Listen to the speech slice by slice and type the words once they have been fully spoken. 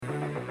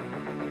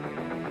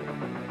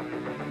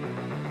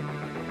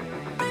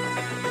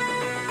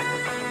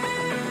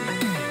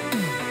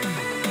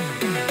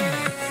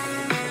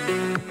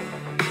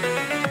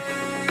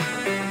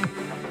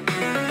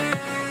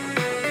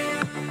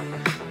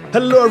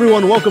Hello,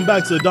 everyone. Welcome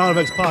back to the Dawn of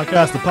X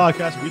podcast, the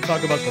podcast where we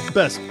talk about the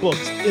best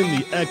books in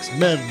the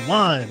X-Men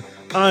line.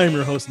 I'm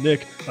your host,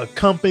 Nick,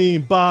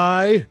 accompanied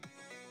by...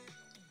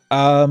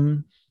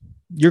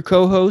 your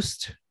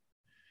co-host,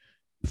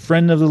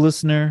 friend of the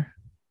listener,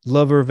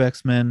 lover of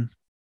X-Men.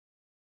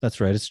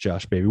 That's right. It's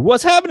Josh, baby.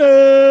 What's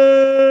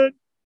happening?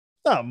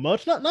 Not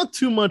much, not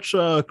too much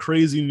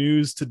crazy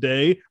news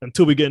today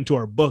until we get into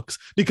our books,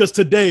 because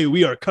today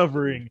we are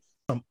covering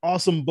some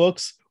awesome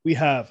books. We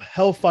have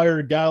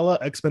Hellfire Gala,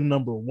 X-Men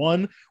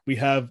 #1. We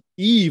have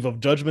Eve of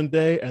Judgment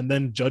Day, and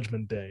then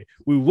Judgment Day.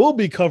 We will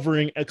be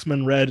covering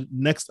X-Men Red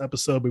next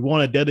episode. We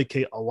want to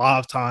dedicate a lot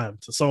of time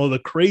to some of the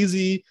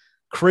crazy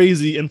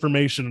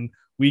information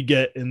we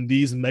get in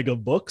these mega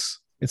books.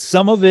 It's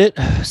some of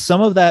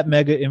that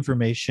mega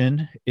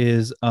information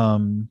is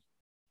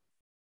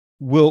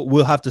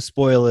we'll have to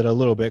spoil it a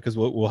little bit because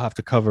we'll have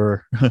to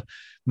cover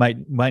might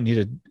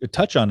need to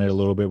touch on it a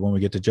little bit when we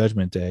get to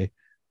Judgment Day.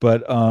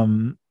 But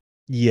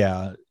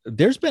yeah,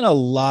 there's been a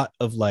lot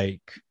of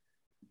like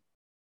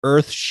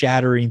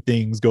earth-shattering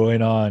things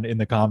going on in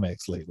the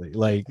comics lately.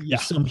 Like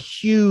some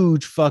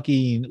huge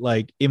fucking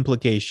like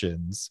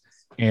implications,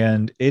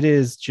 and it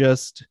is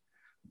just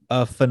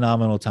a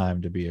phenomenal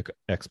time to be an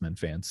X-Men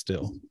fan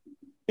still.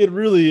 It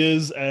really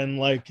is, and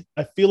like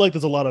I feel like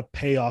there's a lot of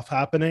payoff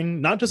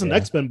happening, not just in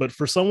X-Men, but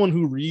for someone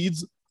who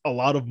reads a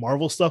lot of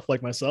Marvel stuff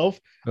like myself,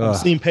 I'm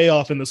seeing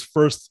payoff in this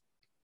first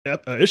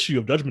issue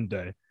of Judgment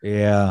Day.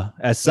 Yeah,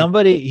 as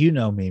somebody, you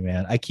know me,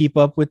 man, I keep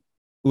up with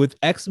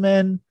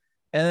X-Men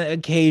and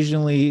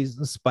occasionally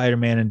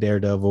Spider-Man and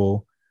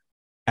Daredevil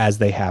as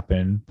they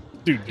happen.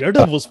 Dude,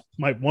 Daredevil's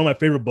one of my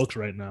favorite books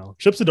right now.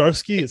 Chip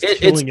Zdarsky is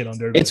killing it on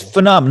Daredevil. It's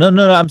phenomenal.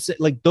 No, I'm saying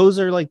like those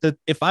are like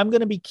if I'm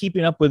gonna be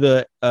keeping up with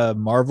a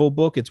Marvel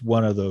book, it's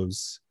one of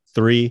those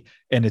three,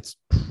 and it's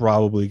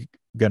probably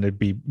gonna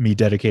be me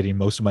dedicating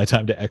most of my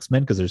time to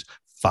X-Men because there's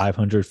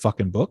 500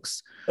 fucking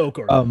books. Oh, of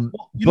course.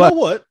 You know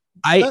what?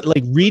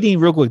 Like reading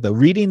real quick though,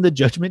 reading the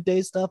Judgment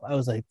Day stuff, I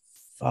was like,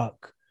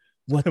 fuck.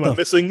 What am I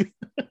missing?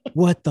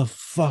 What the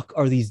fuck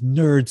are these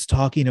nerds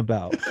talking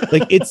about?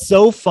 Like, it's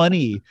so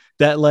funny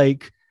that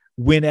like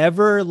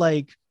whenever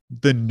like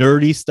the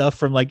nerdy stuff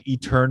from like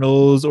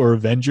Eternals or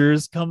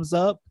Avengers comes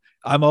up,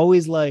 I'm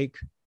always like,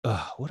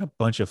 what a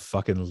bunch of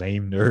fucking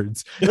lame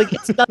nerds. Like,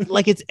 it's not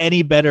like it's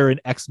any better in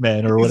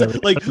X-Men or whatever.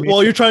 Like,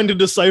 while you're trying to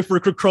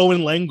decipher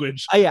Krakoan lange,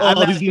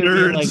 I'm these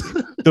nerds.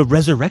 Like, the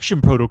resurrection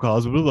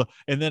protocols, blah, blah,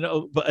 and then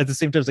but at the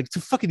same time, it's like,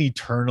 it's fucking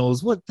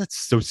Eternals. What? That's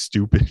so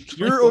stupid.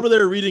 You're over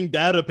there reading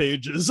data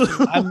pages.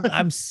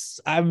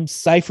 I'm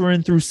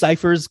ciphering through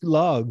Cypher's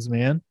logs,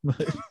 man.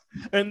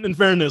 And in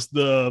fairness,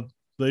 the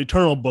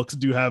Eternal books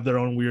do have their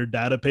own weird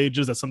data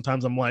pages that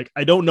sometimes I'm like,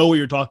 I don't know what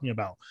you're talking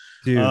about.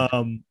 Dude,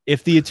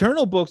 if the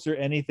Eternal books are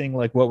anything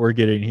like what we're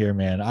getting here,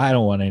 man, I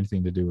don't want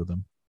anything to do with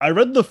them. I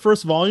read the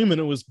first volume and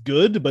it was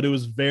good, but it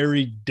was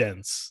very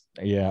dense.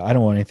 Yeah, I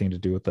don't want anything to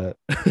do with that.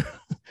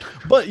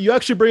 But you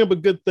actually bring up a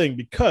good thing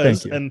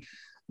because, and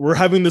we're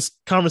having this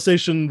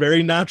conversation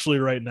very naturally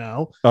right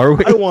now. Are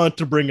we? I want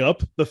to bring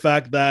up the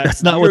fact that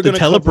that's not what the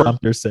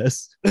teleprompter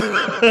says.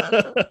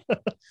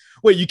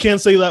 Wait, you can't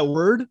say that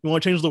word? You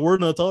want to change the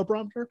word in the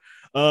teleprompter?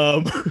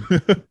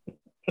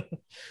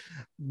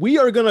 We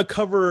are going to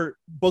cover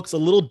books a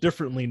little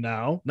differently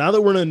now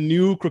that we're in a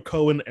new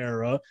Krakoan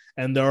era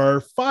and there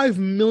are 5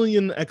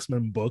 million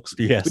X-Men books.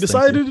 Yes, we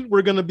decided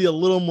we're going to be a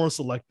little more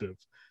selective.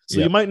 So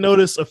you might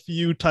notice a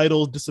few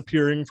titles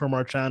disappearing from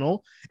our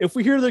channel. If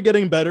we hear they're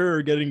getting better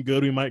or getting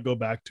good, we might go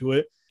back to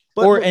it.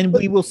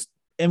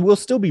 We'll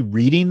still be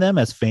reading them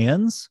as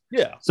fans.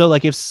 Yeah. So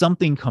like if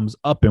something comes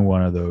up in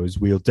one of those,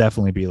 we'll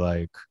definitely be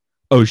like,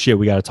 oh shit,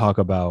 we got to talk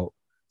about,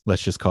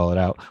 let's just call it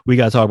out. We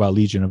got to talk about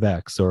Legion of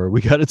X, or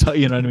we got to talk,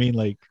 you know what I mean?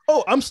 Like,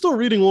 oh, I'm still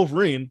reading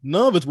Wolverine.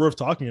 None of it's worth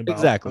talking about.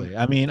 Exactly.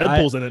 I mean,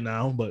 Deadpool's in it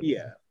now, but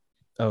yeah.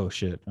 Oh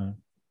shit. Now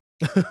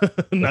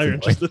you're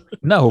interested.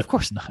 No, of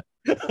course not.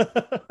 But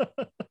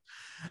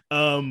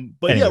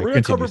anyway, yeah, we're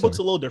gonna cover books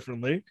a little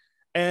differently.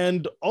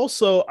 And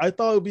also, I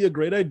thought it would be a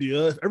great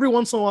idea if every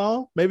once in a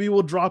while, maybe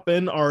we'll drop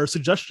in our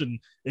suggestion.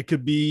 It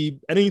could be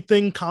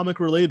anything comic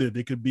related.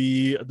 It could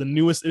be the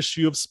newest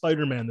issue of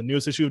Spider-Man, the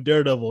newest issue of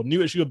Daredevil,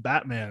 new issue of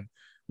Batman,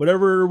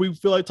 whatever we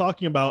feel like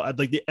talking about at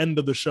like the end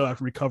of the show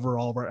after we cover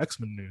all of our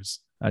X-Men news.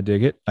 I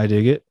dig it.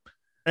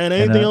 And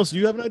anything else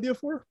you have an idea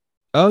for?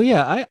 Oh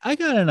yeah, I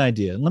got an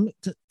idea. Let me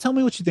tell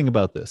me what you think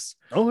about this.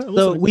 Oh,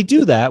 so we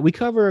do that. We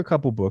cover a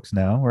couple books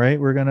now, right?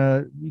 We're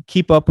gonna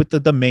keep up with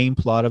the main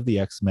plot of the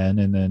X-Men,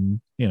 and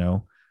then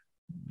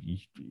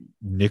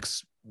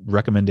Nick's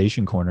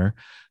recommendation corner.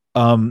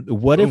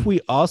 What if we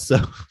also?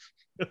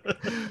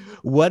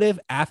 What if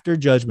after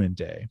Judgment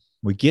Day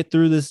we get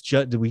through this?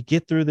 We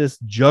get through this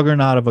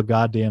juggernaut of a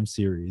goddamn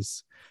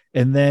series,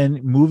 and then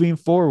moving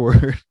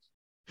forward,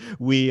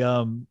 we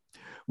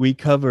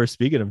cover.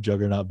 Speaking of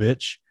juggernaut,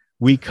 bitch.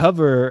 We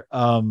cover,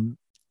 I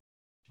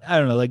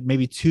don't know, like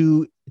maybe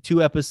two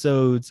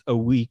episodes a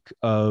week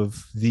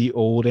of the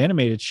old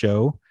animated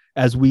show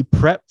as we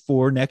prep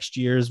for next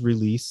year's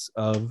release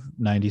of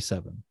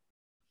 97.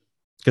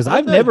 Because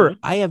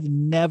I have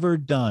never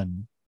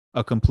done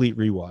a complete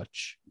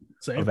rewatch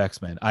Same. of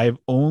X-Men. I've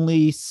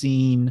only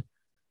seen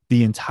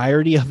the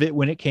entirety of it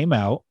when it came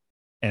out,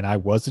 and I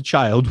was a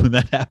child when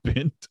that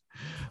happened.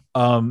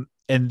 And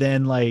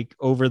then like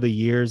over the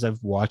years,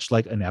 I've watched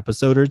like an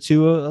episode or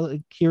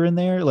two here and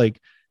there. Like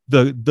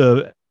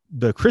the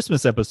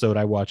Christmas episode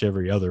I watch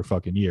every other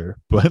fucking year,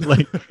 but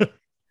like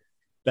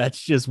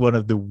that's just one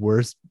of the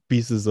worst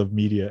pieces of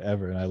media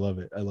ever, and I love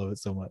it. I love it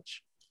so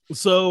much.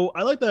 So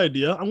I like the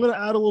idea. I'm going to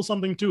add a little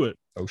something to it.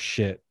 Oh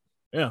shit.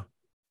 Yeah.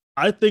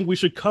 I think we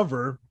should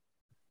cover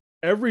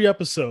every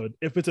episode.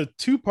 If it's a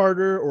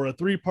 2-parter or a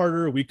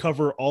 3-parter, we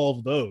cover all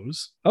of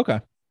those. Okay.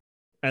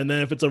 And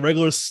then if it's a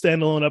regular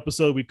standalone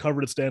episode, we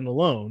covered it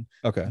standalone.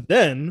 Okay.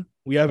 Then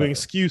we have an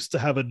excuse to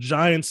have a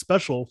giant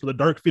special for the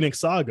Dark Phoenix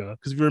saga.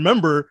 Because if you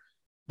remember,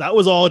 that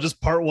was all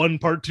just part 1,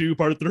 part 2,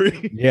 part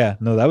 3. Yeah,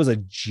 no, that was a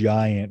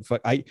giant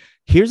fuck.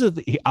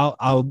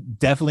 I'll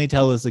definitely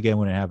tell this again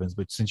when it happens,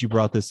 but since you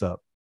brought this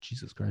up,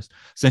 Jesus Christ,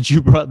 since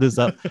you brought this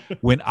up,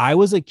 when I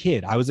was a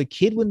kid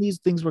when these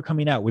things were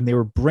coming out, when they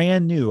were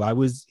brand new. I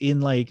was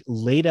in like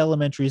late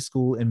elementary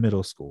school and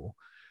middle school,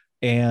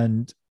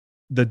 and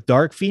the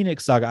Dark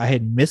Phoenix saga, I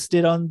had missed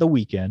it on the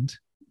weekend.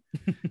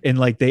 And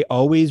like they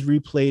always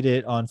replayed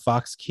it on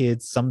Fox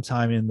Kids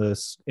sometime in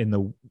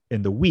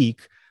the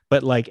week,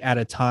 but like at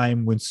a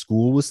time when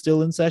school was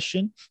still in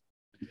session.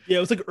 Yeah, it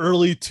was like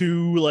early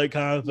 2, like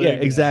kind of thing. Yeah,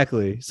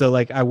 exactly. So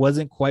like I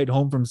wasn't quite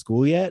home from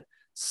school yet.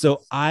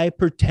 So I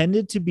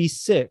pretended to be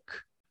sick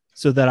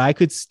so that I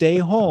could stay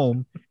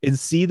home and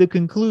see the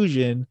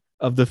conclusion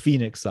of the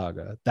Phoenix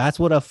saga. That's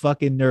what a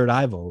fucking nerd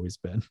I've always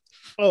been.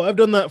 Oh, I've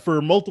done that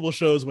for multiple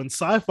shows when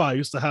Sci-Fi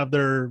used to have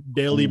their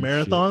daily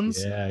marathons.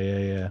 Shit.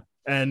 Yeah.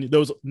 And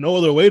there was no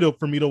other way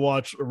for me to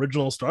watch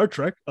original Star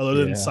Trek other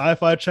than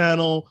Sci-Fi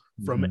Channel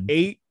from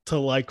 8 to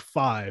like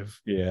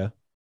 5. Yeah.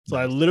 So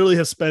I literally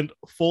have spent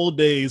full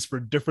days for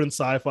different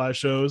sci-fi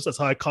shows. That's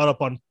how I caught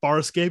up on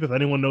Farscape. If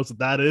anyone knows what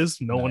that is,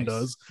 no one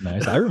does.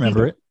 Nice. I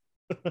remember it.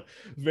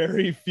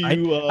 Very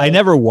few. I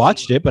never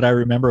watched it, but I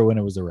remember when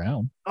it was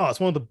around. Oh, it's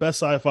one of the best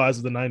sci-fis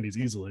of the 90s,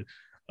 easily.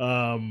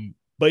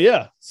 But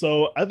yeah,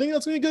 so I think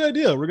that's gonna be a good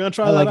idea. We're gonna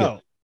try that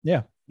out.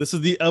 Yeah. This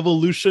is the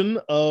evolution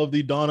of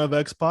the Dawn of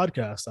X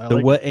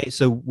podcast.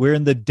 So we're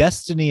in the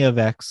Destiny of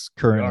X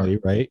currently,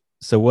 right?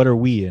 So what are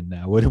we in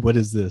now? What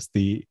is this?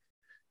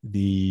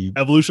 The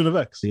evolution of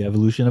X. The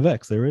evolution of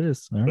X. There it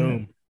is. All Boom.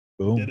 Right.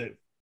 Boom. Did it.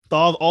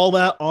 Thought all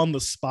that on the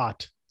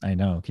spot. I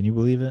know. Can you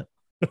believe it?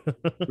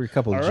 We're a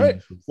couple of all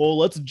right. Well,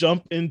 let's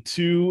jump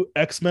into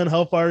X-Men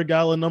Hellfire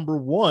Gala number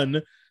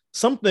 1.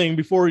 Something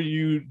before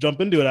you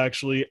jump into it,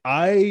 actually,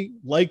 I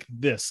like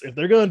this. If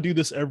they're going to do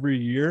this every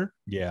year,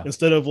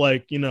 instead of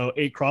like,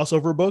 8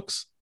 crossover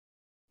books,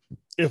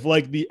 if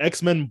like the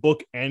X-Men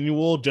book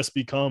annual just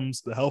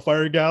becomes the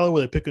Hellfire Gala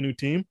where they pick a new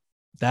team,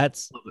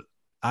 that's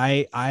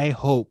I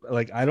hope,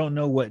 like, I don't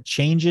know what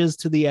changes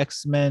to the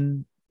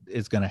X-Men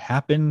is going to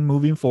happen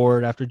moving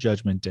forward after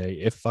Judgment Day,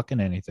 if fucking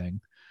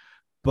anything,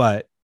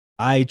 but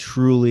I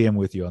truly am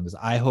with you on this.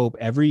 I hope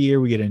every year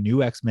we get a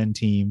new X-Men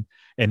team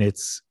and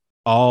it's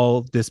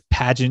all this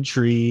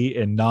pageantry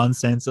and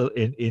nonsense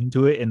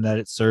into it, and that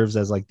it serves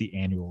as like the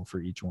annual for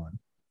each one.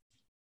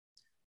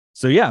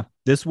 So yeah,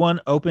 this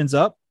one opens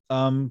up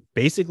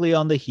basically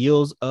on the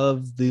heels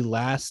of the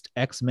last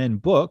X-Men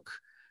book,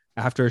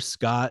 after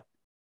Scott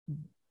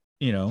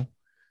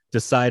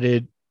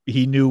decided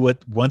he knew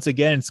once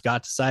again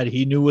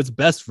what's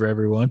best for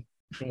everyone.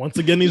 Once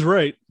again, he's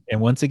right. And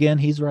once again,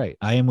 he's right.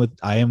 I am with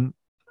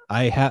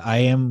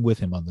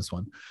him on this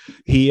one.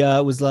 He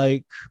was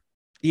like,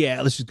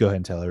 yeah, let's just go ahead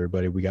and tell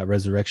everybody we got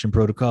resurrection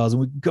protocols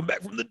and we can come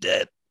back from the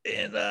dead.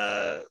 And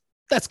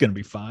that's going to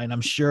be fine.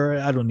 I'm sure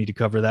I don't need to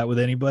cover that with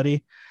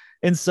anybody.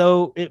 And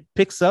so it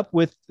picks up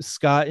with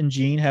Scott and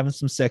Jean having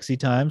some sexy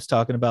times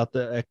talking about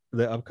the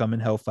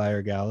upcoming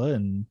Hellfire Gala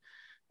and,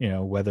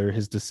 whether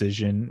his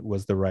decision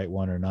was the right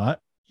one or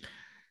not.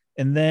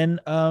 And then,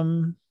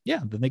 then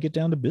they get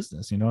down to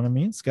business. You know what I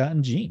mean? Scott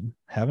and Jean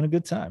having a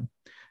good time.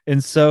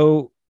 And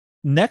so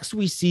next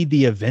we see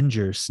the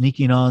Avengers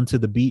sneaking onto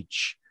the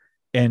beach.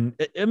 And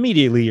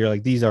immediately you're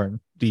like, these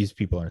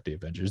people aren't the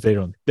Avengers.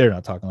 They're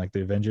not talking like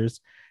the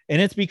Avengers.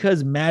 And it's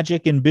because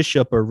Magic and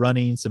Bishop are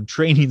running some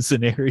training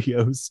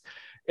scenarios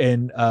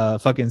and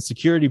fucking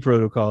security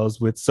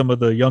protocols with some of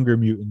the younger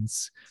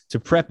mutants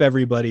to prep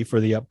everybody for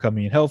the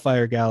upcoming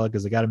Hellfire Gala,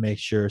 because they got to make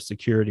sure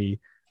security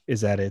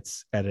is at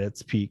its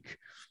peak.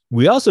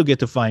 We also get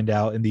to find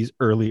out in these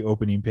early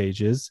opening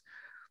pages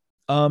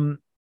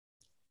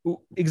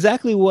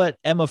exactly what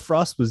Emma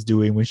Frost was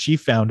doing when she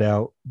found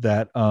out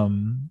that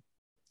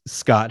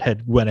Scott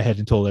had went ahead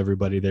and told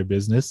everybody their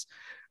business.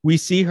 We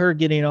see her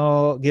getting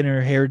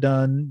her hair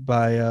done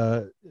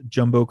by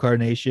Jumbo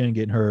Carnation,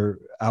 getting her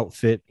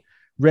outfit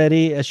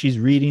ready as she's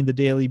reading the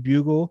Daily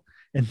Bugle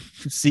and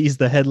sees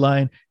the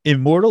headline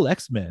 "Immortal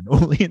X-Men"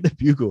 only in the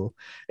Bugle.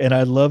 And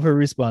I love her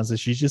response that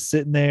she's just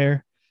sitting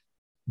there.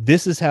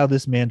 This is how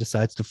this man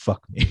decides to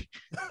fuck me.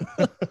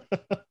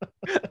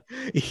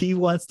 He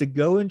wants to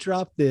go and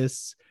drop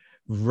this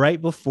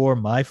right before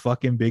my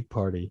fucking big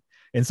party.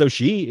 And so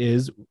she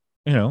is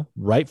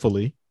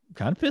rightfully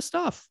kind of pissed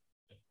off.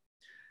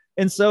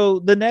 And so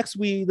the next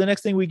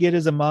thing we get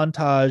is a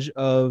montage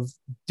of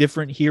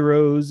different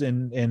heroes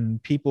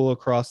and people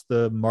across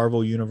the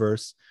Marvel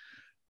universe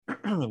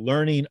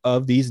learning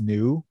of this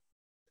new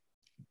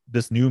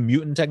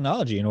mutant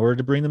technology in order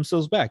to bring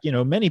themselves back.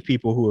 Many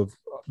people who have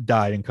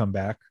died and come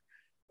back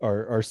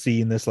are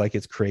seeing this like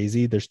it's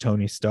crazy. There's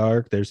Tony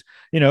Stark. There's,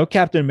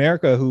 Captain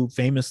America, who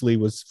famously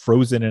was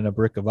frozen in a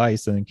brick of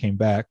ice and then came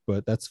back,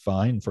 but that's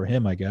fine for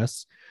him, I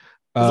guess.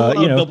 There's a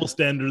lot of double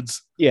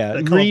standards. Yeah,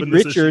 Reed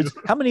Richards.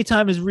 How many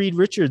times has Reed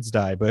Richards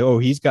died? But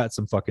he's got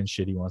some fucking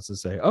shit he wants to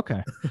say.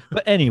 Okay,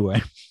 but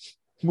anyway,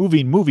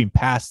 moving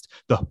past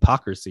the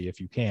hypocrisy, if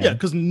you can. Yeah,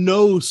 because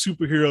no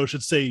superhero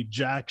should say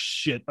jack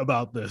shit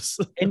about this.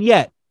 And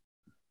yet,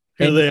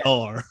 they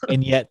all are.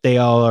 And yet they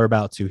all are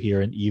about to here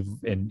in Eve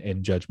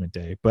and Judgment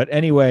Day. But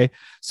anyway,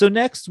 so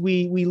next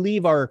we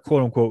leave our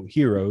quote unquote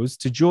heroes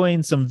to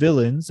join some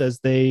villains as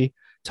they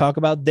talk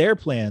about their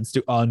plans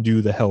to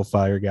undo the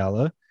Hellfire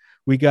Gala.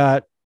 We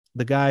got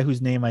the guy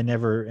whose name I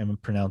never am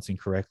pronouncing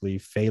correctly,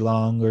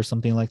 Feilong or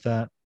something like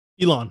that.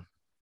 Elon.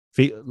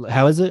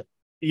 How is it?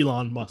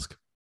 Elon Musk.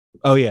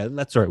 Oh, yeah,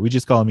 that's right. We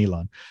just call him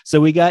Elon. So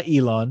we got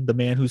Elon, the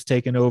man who's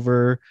taken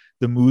over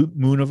the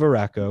moon of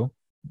Araco.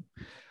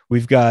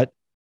 We've got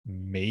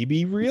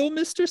maybe real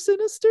Mr.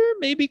 Sinister,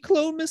 maybe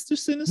clone Mr.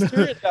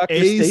 Sinister. And Dr.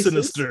 Stasis.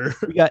 Sinister.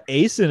 We got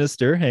a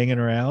Sinister hanging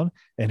around.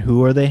 And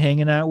who are they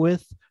hanging out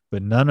with?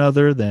 But none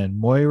other than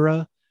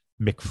Moira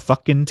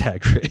McFucking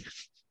Taggart.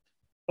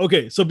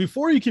 Okay, so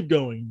before you keep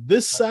going,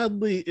 this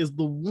sadly is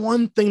the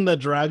one thing that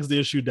drags the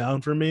issue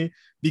down for me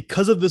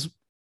because of this.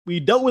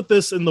 We dealt with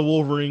this in the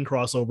Wolverine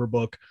crossover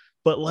book,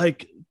 but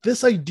like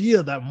this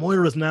idea that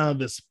Moira is now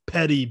this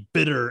petty,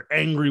 bitter,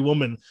 angry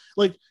woman,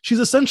 like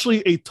she's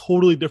essentially a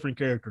totally different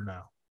character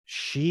now.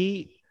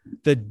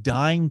 The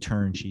dime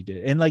turn she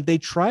did, and like they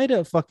try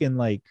to fucking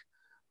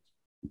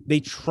they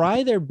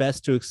try their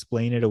best to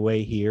explain it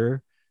away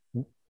here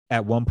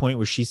at one point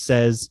where she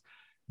says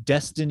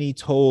Destiny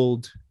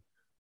told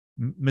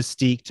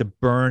Mystique to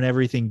burn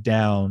everything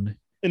down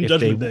in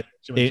Judgment Day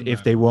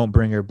if they won't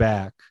bring her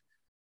back.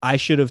 I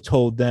should have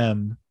told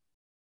them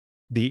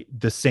the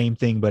same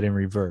thing, but in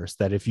reverse,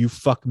 that if you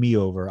fuck me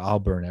over, I'll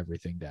burn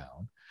everything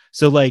down.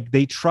 So like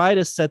they try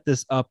to set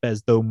this up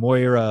as though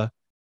Moira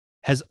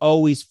has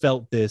always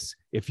felt this.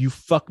 If you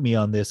fuck me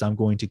on this, I'm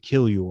going to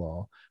kill you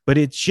all. But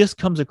it just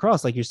comes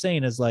across like you're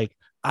saying as like,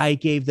 I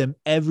gave them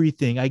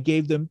everything. I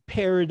gave them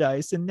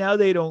paradise, and now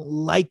they don't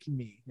like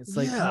me. It's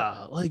like,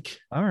 yeah, like,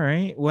 all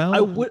right,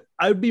 well,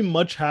 I'd be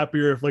much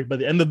happier if like by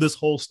the end of this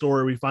whole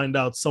story, we find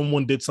out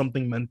someone did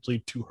something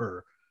mentally to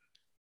her.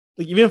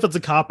 Like, even if it's a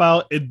cop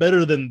out, it's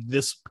better than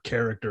this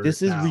character.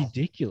 This is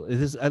ridiculous.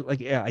 This is like,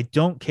 yeah, I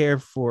don't care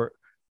for.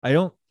 I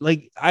don't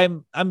like.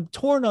 I'm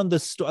torn on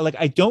this story. Like,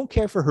 I don't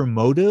care for her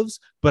motives,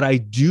 but I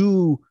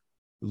do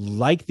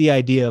like the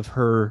idea of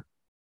her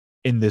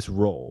in this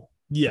role.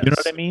 Yes. You know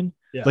what I mean?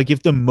 Yeah. Like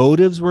if the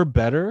motives were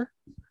better,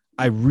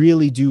 I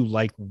really do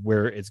like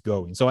where it's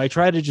going. So I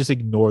try to just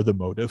ignore the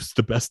motives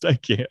the best I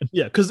can.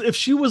 Yeah, because if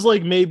she was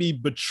like maybe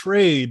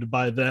betrayed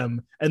by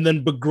them and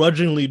then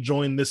begrudgingly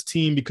joined this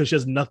team because she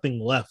has nothing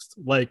left,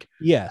 like,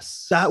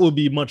 yes, that would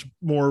be much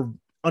more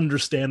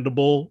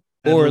understandable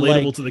and or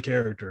relatable like, to the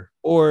character.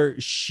 Or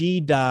she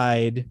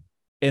died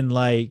and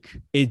like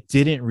it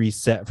didn't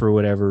reset for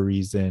whatever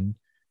reason,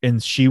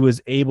 and she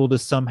was able to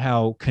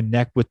somehow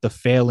connect with the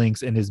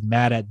Phalanx and is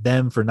mad at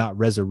them for not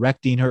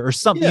resurrecting her or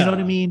something. Yeah. You know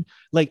what I mean?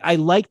 Like, I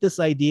like this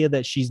idea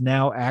that she's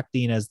now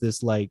acting as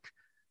this, like,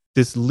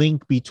 this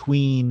link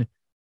between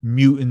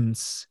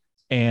mutants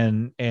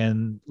and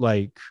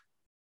like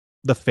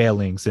the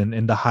Phalanx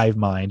and the hive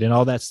mind and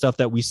all that stuff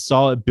that we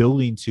saw it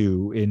building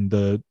to in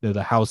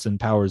the House and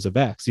Powers of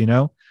X, you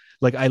know?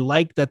 Like, I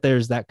like that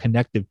there's that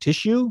connective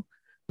tissue,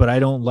 but I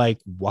don't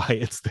like why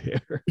it's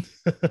there.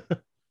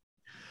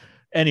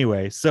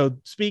 Anyway, so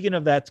speaking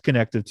of that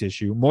connective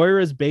tissue,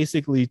 Moira is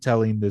basically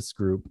telling this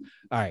group,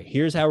 all right,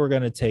 here's how we're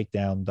going to take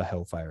down the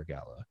Hellfire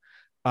Gala.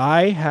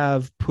 I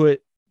have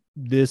put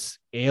this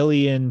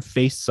alien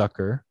face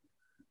sucker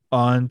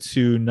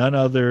onto none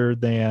other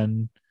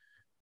than,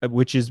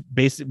 which was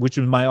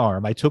my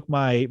arm. I took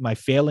my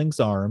Phalanx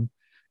arm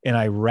and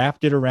I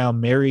wrapped it around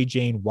Mary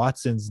Jane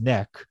Watson's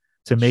neck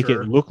to make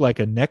it look like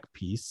a neck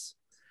piece.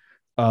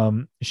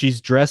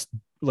 She's dressed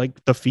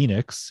like the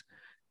Phoenix.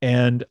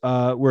 And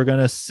we're going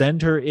to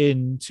send her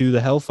into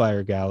the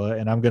Hellfire Gala,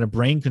 and I'm going to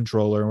brain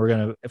control her, and we're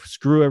going to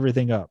screw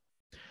everything up.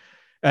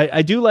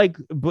 I do like,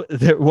 but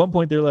at one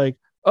point they're like,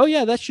 oh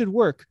yeah, that should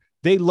work.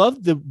 They love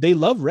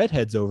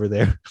redheads over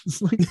there.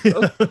 It's like,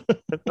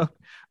 oh,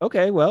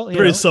 okay, well,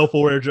 pretty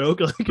self-aware joke.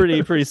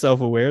 pretty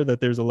self-aware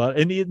that there's a lot.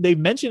 And they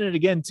mention it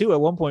again too.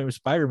 At one point with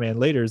Spider-Man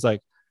later, it's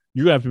like,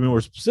 you're going to have to be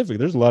more specific.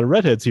 There's a lot of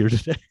redheads here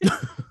today.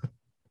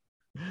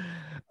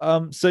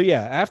 So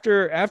yeah,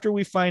 after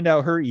we find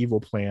out her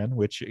evil plan,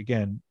 which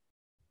again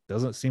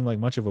doesn't seem like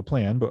much of a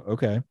plan, but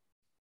okay.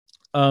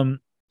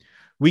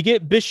 We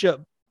get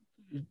Bishop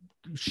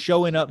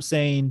showing up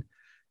saying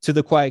to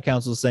the Quiet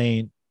Council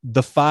saying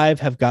the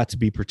 5 have got to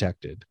be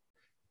protected.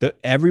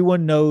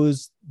 Everyone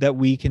knows that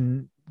we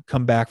can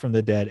come back from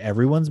the dead.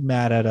 Everyone's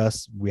mad at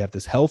us. We have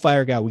this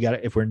Hellfire Gala.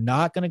 If we're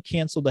not going to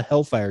cancel the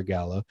Hellfire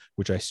Gala,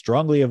 which I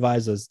strongly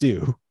advise us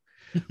do,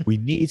 we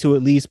need to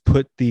at least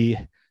put the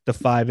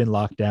five in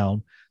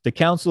lockdown. The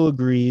council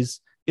agrees.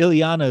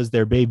 Illyana is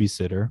their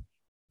babysitter.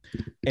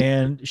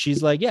 And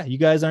she's like, yeah, you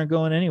guys aren't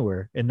going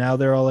anywhere. And now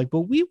they're all like,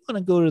 but we want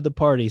to go to the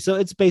party. So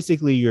it's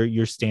basically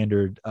your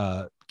standard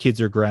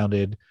kids are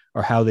grounded,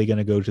 or how they going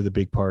to go to the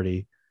big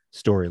party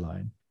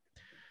storyline.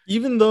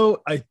 Even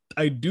though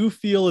I do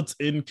feel it's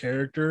in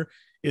character,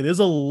 it is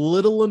a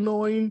little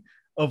annoying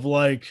of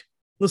like,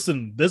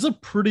 listen, there's a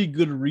pretty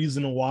good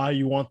reason why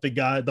you want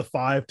the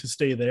five to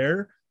stay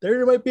there.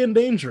 They might be in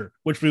danger,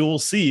 which we will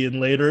see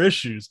in later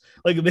issues.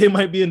 Like, they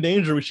might be in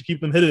danger. We should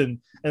keep them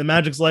hidden. And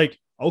Magic's like,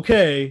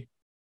 okay,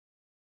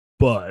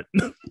 but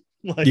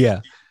like, yeah,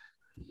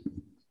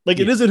 like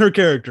it is in her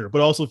character,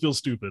 but also feels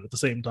stupid at the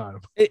same time.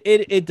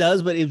 It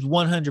does, but it's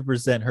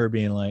 100% her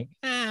being like,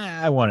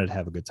 I wanted to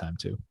have a good time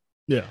too.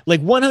 Yeah,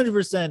 like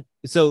 100%.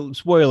 So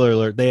spoiler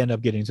alert, they end up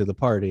getting to the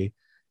party.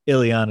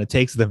 Illyana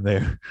takes them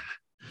there.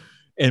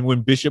 And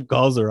when Bishop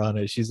calls her on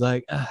it, she's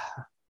like,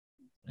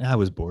 I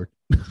was bored.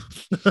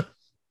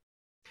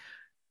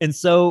 And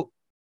so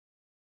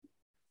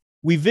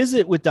we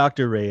visit with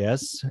Dr.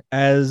 Reyes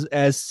as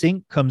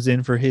Synch comes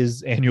in for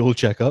his annual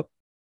checkup.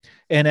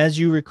 And as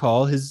you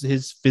recall,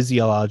 his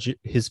physiology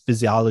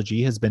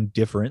has been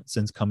different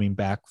since coming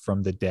back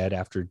from the dead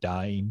after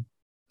dying,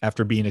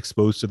 after being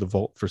exposed to the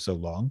vault for so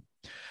long.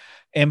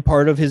 And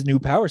part of his new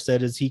power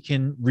set is he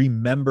can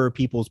remember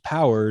people's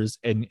powers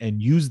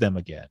and use them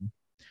again.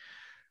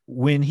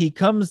 When he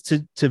comes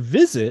to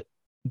visit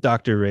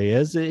Dr.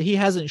 Reyes, he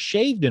hasn't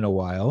shaved in a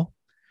while.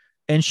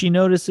 And she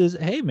notices,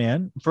 hey,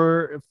 man,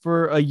 for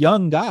a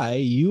young guy,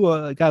 you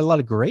got a lot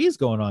of grays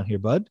going on here,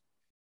 bud.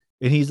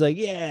 And he's like,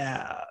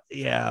 yeah,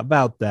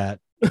 about that.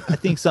 I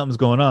think something's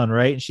going on,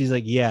 right? And she's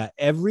like, yeah,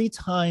 every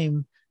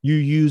time you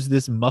use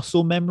this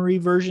muscle memory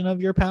version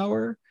of your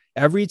power,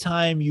 every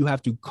time you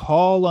have to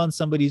call on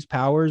somebody's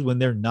powers when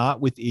they're not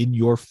within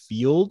your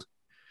field,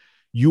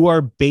 you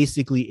are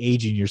basically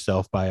aging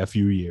yourself by a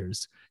few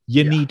years.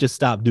 You need to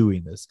stop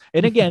doing this.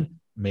 And again,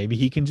 maybe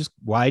he can just,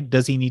 why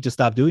does he need to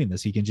stop doing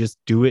this? He can just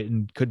do it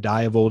and could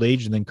die of old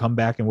age and then come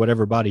back in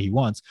whatever body he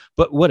wants.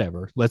 But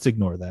whatever, let's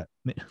ignore that.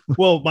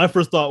 Well, my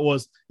first thought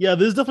was, yeah,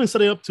 this is definitely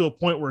setting up to a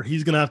point where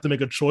he's going to have to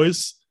make a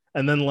choice.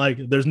 And then like,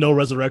 there's no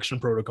resurrection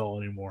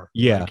protocol anymore.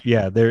 Yeah.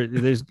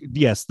 There's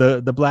yes.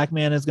 The black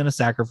man is going to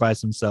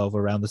sacrifice himself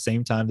around the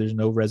same time. There's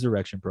no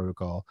resurrection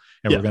protocol.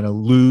 And we're going to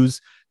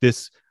lose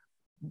this,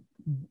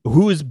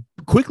 who is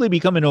quickly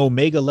becoming an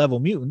Omega level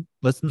mutant.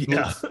 Let's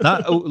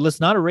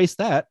not erase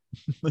that.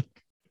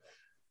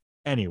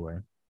 Anyway,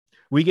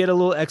 we get a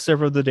little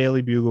excerpt of the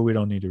Daily Bugle. We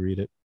don't need to read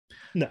it.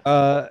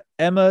 No.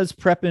 Emma's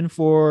prepping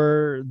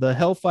for the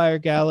Hellfire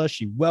Gala.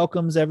 She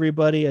welcomes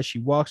everybody as she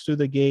walks through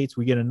the gates.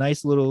 We get a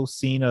nice little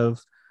scene of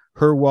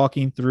her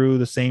walking through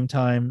the same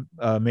time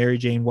Mary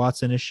Jane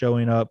Watson is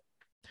showing up.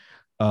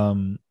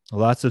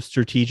 Lots of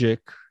strategic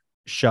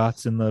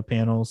shots in the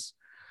panels.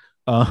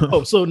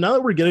 So now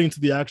that we're getting to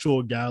the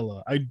actual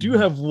gala, I do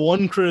have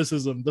one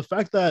criticism. The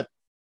fact that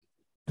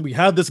we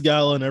had this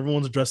gala and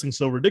everyone's dressing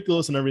so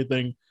ridiculous and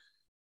everything.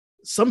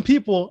 Some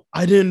people,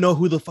 I didn't know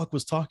who the fuck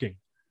was talking.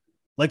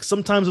 Like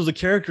sometimes it was a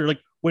character, like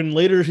when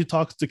later she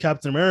talks to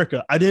Captain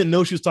America, I didn't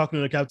know she was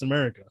talking to Captain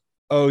America.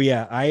 Oh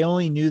yeah. I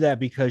only knew that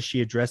because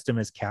she addressed him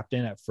as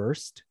Captain at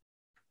first.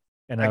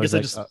 And I guess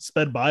I just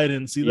sped by. I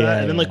didn't see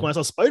that. And then like when I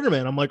saw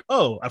Spider-Man, I'm like,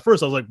 oh, at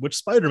first I was like, which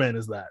Spider-Man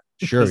is that?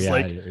 Sure. Yeah,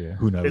 like,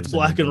 Who knows? It's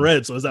black and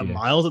red. So is that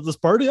Miles at this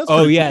party? That's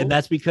cool. Cool. And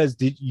that's because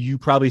you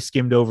probably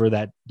skimmed over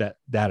that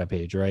data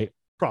page, right?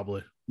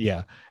 Probably.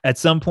 Yeah. At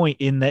some point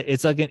in that,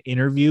 it's like an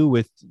interview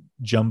with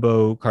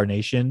Jumbo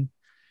Carnation.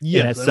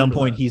 Yeah. And at some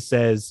point he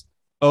says,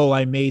 oh,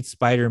 I made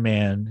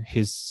Spider-Man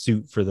his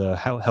suit for the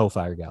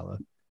Hellfire Gala.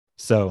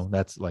 So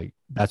that's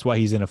why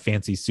he's in a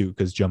fancy suit,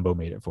 because Jumbo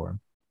made it for him.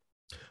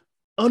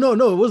 Oh, no,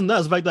 it wasn't that.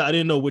 It's the fact that I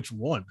didn't know which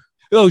one.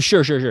 Oh,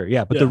 sure.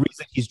 Yeah. But the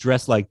reason he's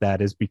dressed like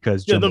that is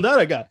because Jumbo... that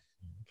I got.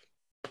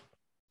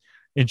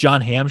 And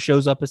John Hamm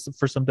shows up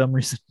for some dumb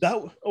reason.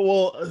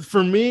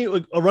 For me,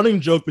 like a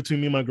running joke between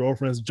me and my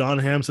girlfriend is John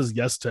Hamm says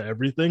yes to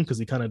everything, because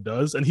he kind of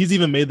does. And he's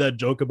even made that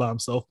joke about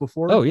himself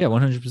before. Oh, yeah,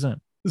 100%.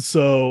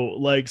 So,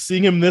 like,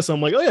 seeing him this,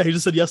 I'm like, oh, yeah, he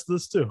just said yes to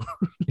this, too.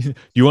 Do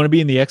you want to be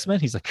in the X-Men?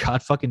 He's like,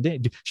 God fucking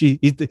damn. Do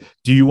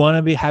you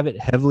want to have it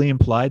heavily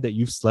implied that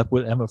you've slept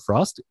with Emma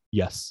Frost?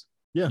 Yes.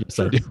 Yeah, yes,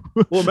 sure. I do.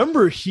 Well,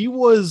 remember, he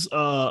was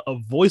a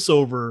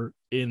voiceover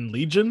in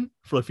Legion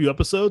for a few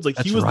episodes. Like,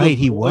 that's he was right.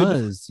 He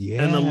was.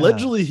 Yeah. And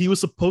allegedly, he was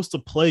supposed to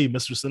play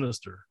Mr.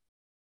 Sinister.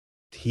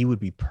 He would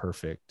be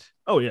perfect.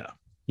 Oh, yeah.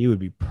 He would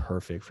be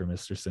perfect for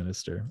Mr.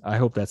 Sinister. I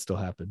hope that still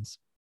happens.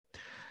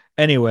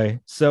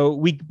 Anyway, so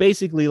we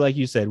basically, like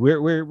you said,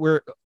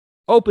 we're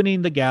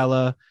opening the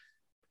gala.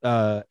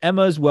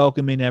 Emma's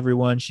welcoming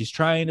everyone. She's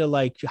trying to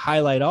like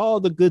highlight all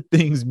the good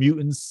things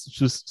mutants,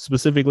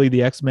 specifically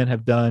the X-Men,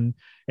 have done.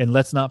 And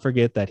let's not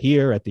forget that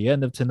here at the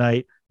end of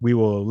tonight, We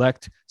will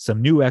elect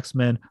some new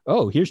X-Men.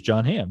 Oh, here's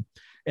John Hamm.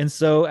 And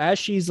so as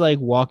she's like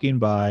walking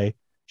by,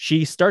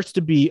 she starts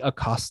to be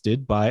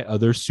accosted by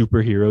other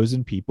superheroes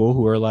and people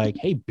who are like,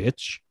 hey,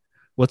 bitch,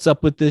 what's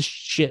up with this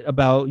shit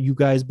about you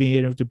guys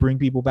being able to bring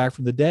people back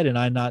from the dead and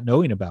I not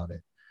knowing about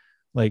it?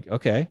 Like,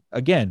 okay,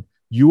 again,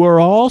 you are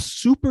all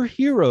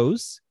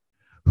superheroes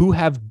who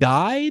have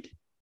died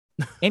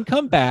and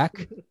come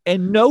back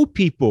and know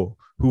people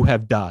who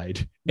have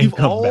died and We've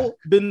come all back.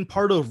 been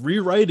part of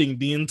rewriting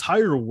the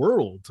entire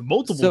world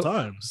multiple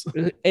times.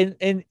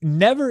 And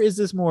never is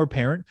this more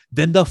apparent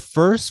than the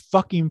first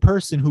fucking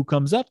person who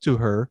comes up to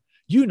her,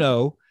 you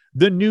know,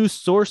 the new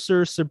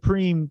Sorcerer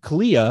Supreme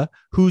Clea,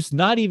 who's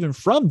not even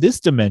from this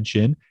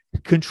dimension,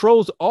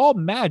 controls all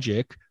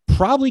magic,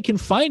 probably can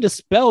find a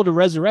spell to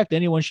resurrect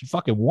anyone she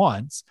fucking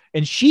wants.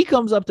 And she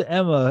comes up to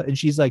Emma and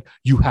she's like,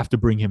 you have to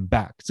bring him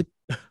back. It's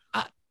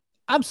like,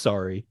 I'm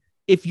sorry.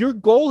 If your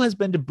goal has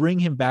been to bring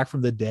him back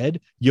from the dead,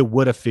 you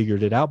would have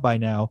figured it out by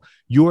now.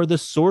 You're the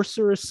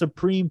Sorcerer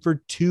Supreme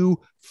for 2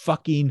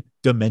 fucking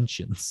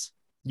dimensions.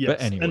 Yes.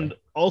 But anyway. And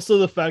also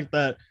the fact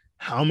that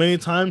how many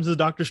times has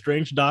Doctor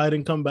Strange died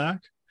and come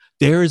back?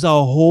 There is a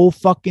whole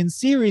fucking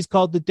series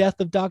called The Death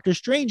of Doctor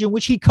Strange in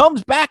which he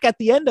comes back at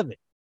the end of it.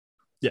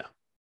 Yeah.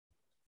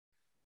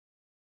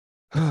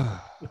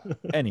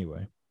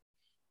 Anyway.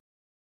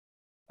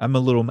 I'm a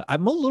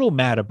little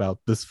mad about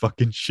this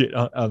fucking shit,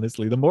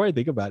 honestly. The more I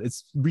think about it,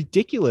 it's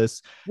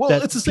ridiculous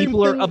that it's the same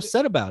people thing. are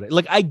upset about it.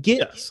 Like, I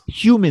get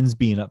humans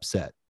being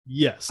upset.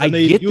 Yes, and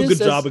they do a good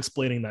job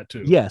explaining that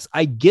too. Yes,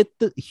 I get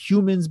the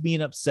humans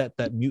being upset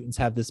that mutants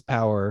have this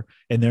power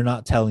and they're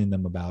not telling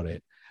them about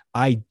it.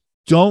 I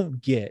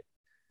don't get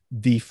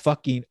the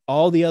fucking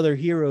all the other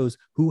heroes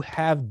who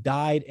have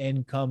died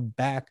and come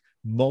back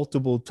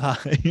multiple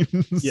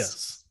times.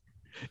 Yes.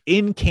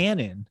 In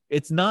canon.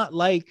 It's not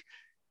like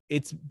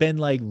it's been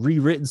like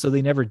rewritten so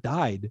they never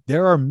died.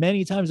 There are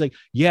many times like,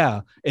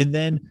 yeah, and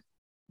then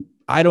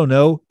I don't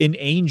know, an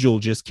angel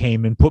just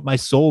came and put my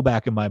soul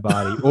back in my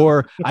body,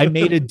 or I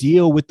made a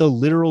deal with the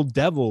literal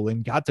devil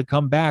and got to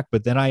come back,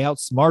 but then I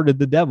outsmarted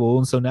the devil,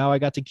 and so now I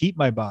got to keep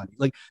my body.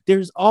 Like,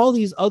 there's all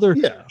these other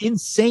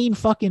insane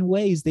fucking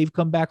ways they've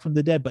come back from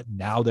the dead, but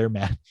now they're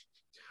mad.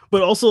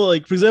 But also,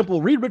 like, for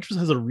example, Reed Richards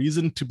has a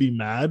reason to be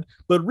mad,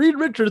 but Reed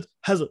Richards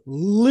has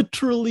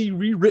literally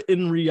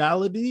rewritten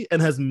reality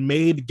and has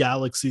made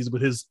galaxies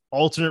with his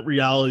alternate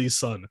reality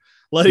son.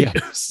 Like,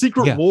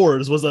 Secret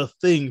Wars was a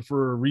thing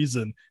for a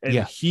reason,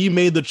 and he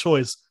made the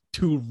choice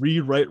to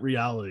rewrite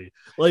reality.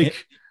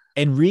 Like,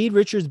 and Reed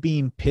Richards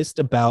being pissed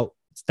about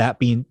that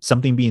being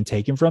something being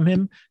taken from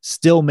him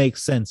still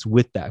makes sense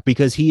with that,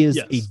 because he is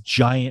a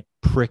giant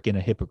prick and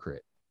a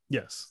hypocrite.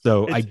 Yes.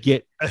 So I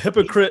get a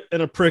hypocrite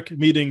and a prick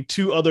meeting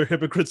 2 other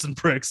hypocrites and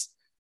pricks,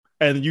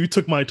 and you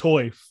took my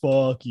toy.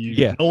 Fuck you.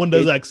 Yeah. No one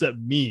does that except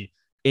me.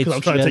 Because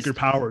I'm trying to take your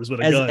powers with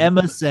a gun. As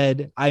Emma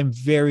said, I'm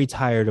very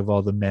tired of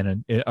all the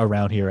men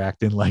around here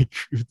acting like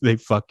they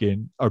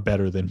fucking are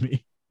better than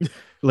me.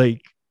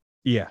 Like,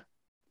 yeah,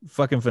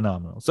 fucking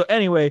phenomenal. So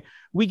anyway,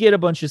 we get a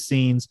bunch of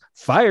scenes.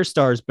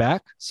 Firestar's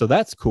back, so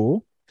that's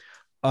cool.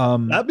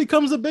 That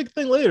becomes a big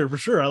thing later for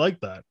sure. I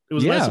like that. It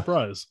was a nice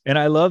surprise. And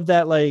I love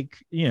that,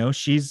 like, you know,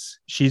 she's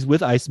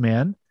with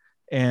Iceman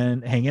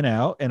and hanging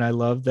out. And I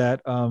love that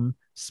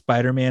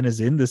Spider-Man is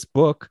in this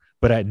book,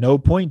 but at no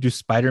point do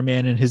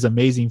Spider-Man and his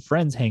amazing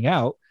friends hang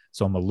out.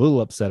 So I'm a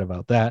little upset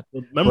about that.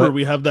 Remember,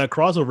 we have that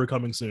crossover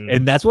coming soon.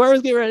 And that's where I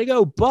was getting ready to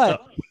go.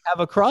 But we have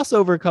a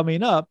crossover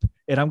coming up,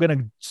 and I'm going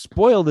to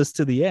spoil this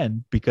to the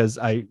end because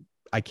I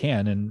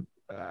can. And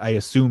I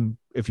assume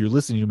if you're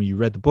listening to me, you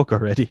read the book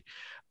already.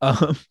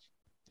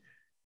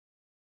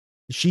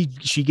 She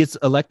gets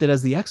elected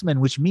as the X-Men,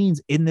 which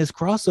means in this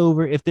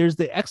crossover, if there's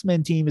the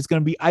X-Men team, it's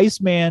going to be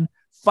Iceman,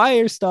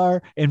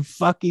 Firestar, and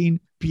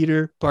fucking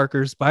Peter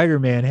Parker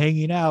Spider-Man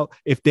hanging out.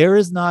 If there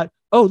is not,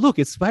 oh, look,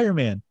 it's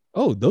Spider-Man.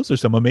 Oh, those are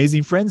some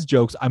amazing friends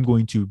jokes. I'm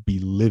going to be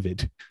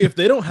livid. If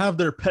they don't have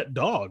their pet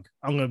dog,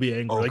 I'm going to be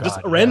angry. Just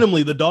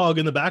randomly the dog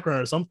in the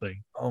background or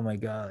something. Oh my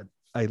God.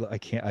 I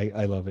can't.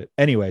 I love it.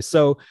 Anyway,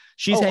 so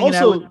she's hanging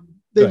out.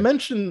 They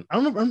mentioned,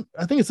 I don't know,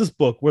 I think it's this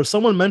book where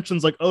someone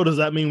mentions like, oh, does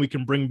that mean we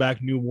can bring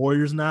back New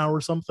Warriors now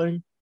or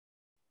something?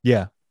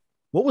 Yeah.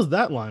 What was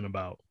that line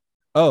about?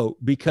 Oh,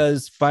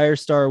 because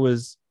Firestar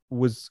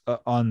was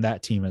on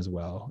that team as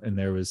well. And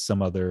there was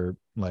some other,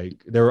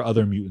 like, there were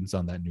other mutants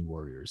on that New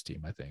Warriors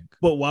team, I think.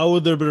 But why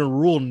would there have been a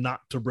rule not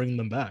to bring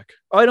them back?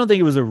 Oh, I don't think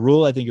it was a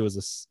rule. I think it was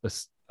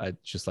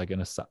just like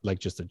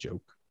just a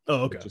joke.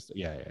 Oh, okay.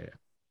 Yeah.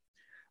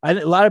 A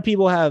lot of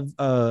people have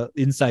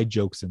inside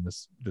jokes in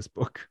this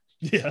book.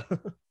 Yeah.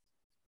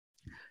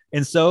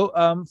 And so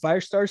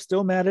Firestar's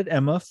still mad at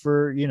Emma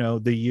for, you know,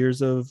 the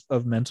years of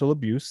mental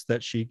abuse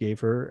that she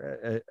gave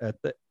her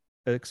at the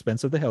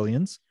expense of the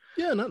Hellions.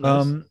 Yeah, not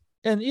nice.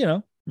 And, you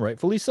know,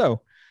 rightfully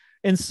so.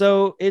 And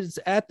so it's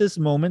at this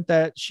moment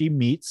that she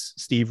meets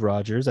Steve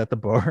Rogers at the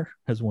bar,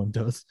 as one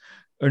does.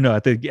 Or no,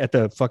 at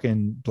the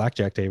fucking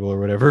blackjack table or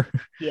whatever.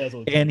 Yeah.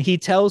 And he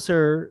tells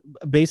her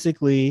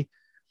basically,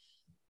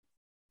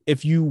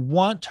 if you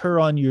want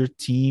her on your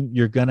team,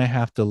 you're gonna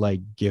have to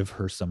like give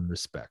her some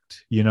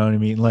respect. You know what I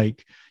mean?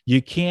 Like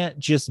you can't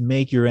just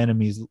make your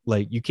enemies,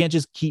 like you can't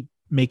just keep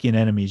making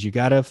enemies. You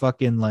gotta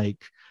fucking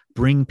like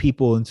bring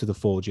people into the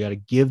fold. You gotta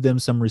give them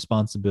some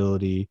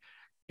responsibility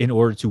in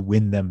order to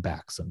win them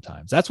back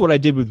sometimes. That's what I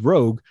did with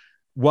Rogue.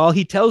 While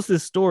he tells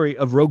this story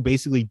of Rogue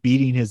basically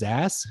beating his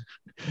ass,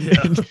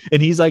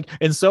 and he's like,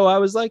 and so I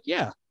was like,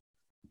 yeah,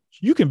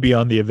 you can be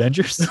on the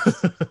Avengers.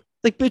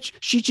 Like, bitch,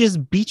 she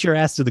just beat your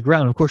ass to the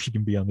ground. Of course she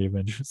can be on the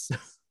Avengers.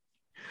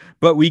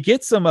 But we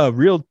get some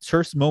real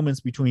terse moments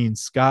between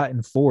Scott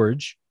and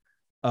Forge,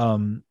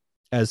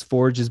 as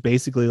Forge is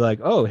basically like,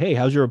 oh, hey,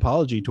 how's your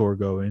apology tour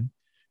going? And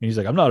he's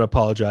like, I'm not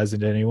apologizing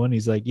to anyone.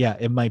 He's like, yeah,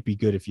 it might be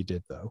good if you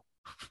did, though.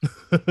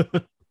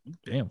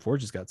 Damn,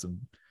 Forge has got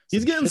some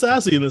He's getting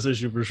sassy in this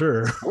issue for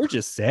sure. Forge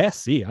is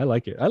sassy. I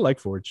like it. I like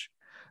Forge.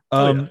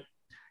 Yeah.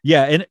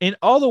 Yeah, and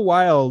all the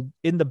while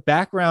in the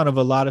background of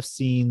a lot of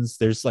scenes,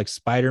 there's like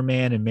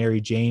Spider-Man and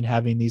Mary Jane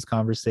having these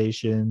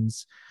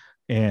conversations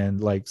and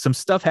like some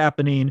stuff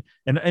happening.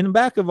 And in the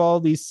back of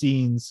all these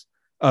scenes,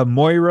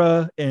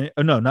 Moira and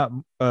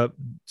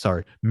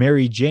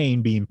Mary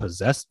Jane being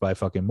possessed by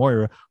fucking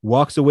Moira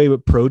walks away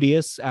with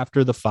Proteus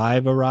after the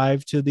 5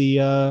 arrive to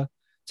the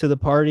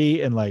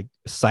party, and like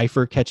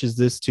Cypher catches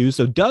this too.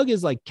 So Doug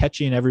is like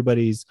catching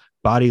everybody's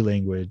body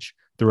language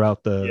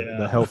throughout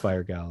the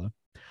Hellfire Gala.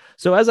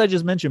 So as I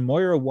just mentioned,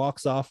 Moira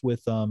walks off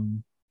with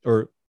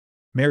or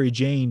Mary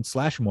Jane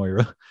 /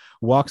 Moira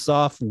walks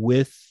off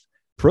with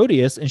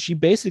Proteus, and she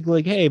basically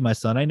like, hey, my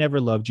son, I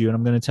never loved you, and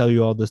I'm going to tell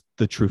you all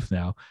the truth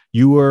now.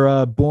 You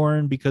were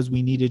born because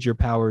we needed your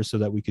powers so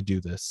that we could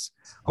do this.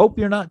 Hope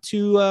you're not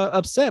too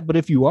upset, but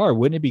if you are,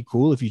 wouldn't it be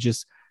cool if you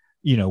just,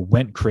 you know,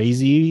 went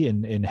crazy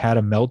and had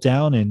a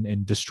meltdown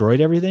and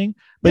destroyed everying?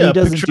 But he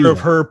doesn't. Picture of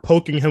her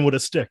poking him with a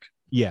stick.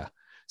 Yeah,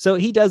 so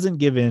he doesn't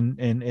give in,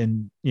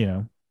 and you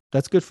know,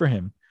 that's good for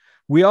him.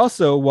 We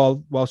also,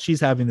 while she's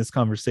having this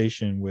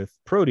conversation with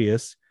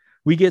Proteus,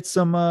 we get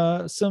some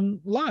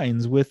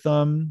lines with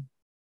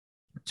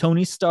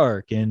Tony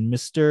Stark and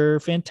Mr.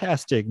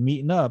 Fantastic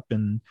meeting up,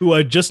 and who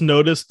I just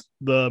noticed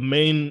the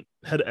main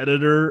head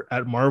editor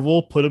at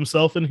Marvel put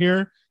himself in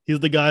here. He's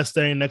the guy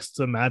standing next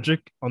to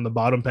Magic on the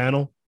bottom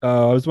panel.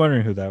 Oh, I was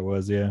wondering who that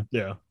was. Yeah.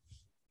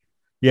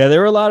 Yeah, there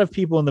were a lot of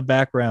people in the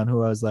background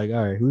who I was like,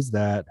 all right, who's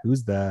that?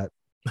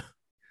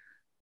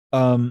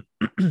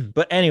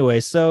 But anyway,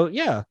 so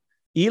yeah,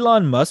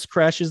 Elon Musk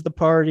crashes the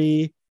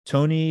party.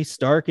 Tony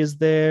Stark is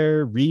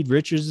there. Reed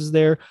Richards is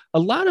there. A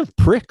lot of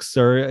pricks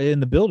are in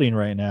the building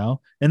right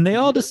now, and they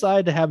all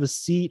decide to have a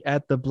seat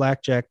at the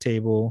blackjack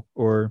table,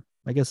 or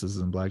I guess this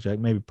isn't blackjack,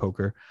 maybe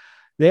poker.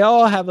 They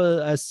all have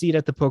a seat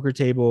at the poker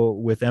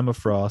table with Emma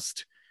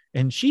Frost,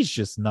 and she's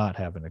just not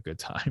having a good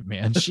time,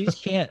 man. She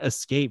can't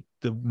escape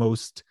the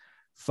most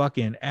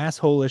fucking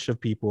asshole-ish of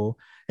people.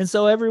 And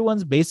so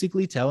everyone's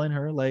basically telling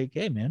her like,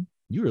 hey man,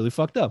 you really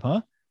fucked up,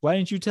 huh? Why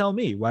didn't you tell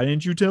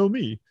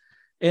me?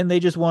 And they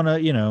just want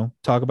to, you know,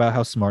 talk about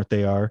how smart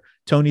they are.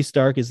 Tony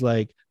Stark is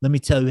like, let me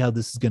tell you how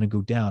this is going to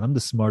go down. I'm the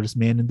smartest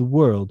man in the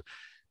world.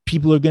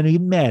 People are going to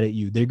get mad at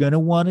you. They're going to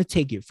want to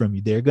take it from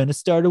you. They're going to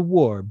start a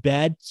war.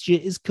 Bad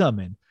shit is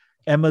coming.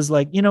 Emma's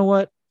like, you know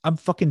what? I'm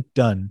fucking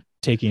done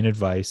taking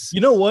advice.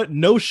 You know what?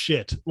 No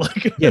shit.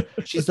 Like, yeah,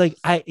 she's like,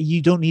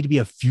 you don't need to be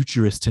a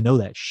futurist to know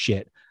that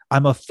shit.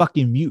 I'm a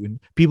fucking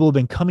mutant. People have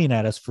been coming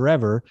at us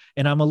forever,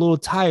 and I'm a little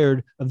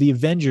tired of the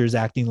Avengers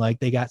acting like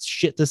they got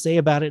shit to say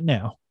about it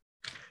now.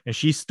 And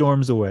she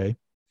storms away.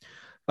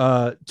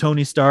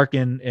 Tony Stark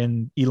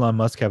and Elon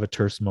Musk have a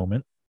terse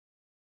moment.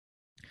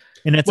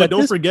 And it's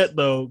don't forget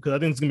though, because I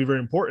think it's gonna be very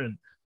important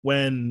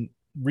when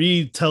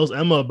Reed tells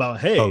Emma about,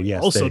 hey,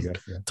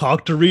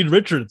 talk to Reed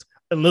Richards,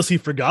 unless he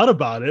forgot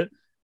about it.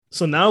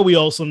 So now we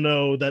also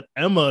know that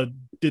Emma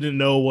didn't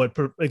know what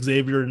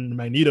Xavier and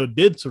Magneto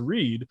did to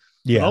Reed.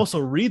 Yeah. But also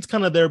Reed's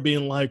kind of there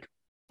being like,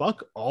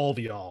 fuck all of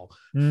y'all.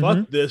 Mm-hmm.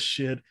 Fuck this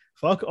shit.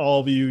 Fuck all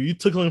of you. You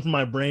took something from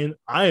my brain.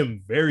 I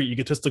am very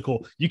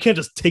egotistical. You can't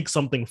just take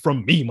something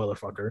from me,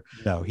 motherfucker.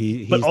 No,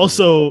 but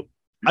also,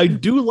 I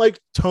do like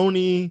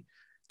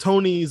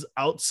Tony's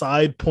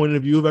outside point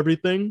of view of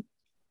everything,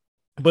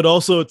 but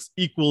also it's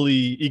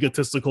equally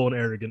egotistical and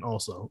arrogant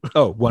also.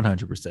 Oh,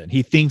 100%.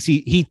 He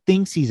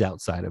thinks he's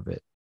outside of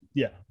it.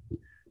 Yeah.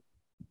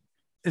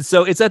 And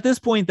so it's at this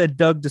point that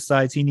Doug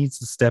decides he needs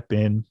to step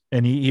in,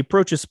 and he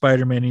approaches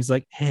Spider-Man. He's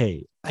like,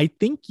 hey, I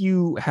think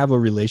you have a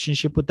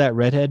relationship with that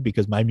redhead,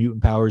 because my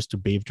mutant powers to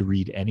be able to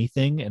read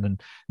anything.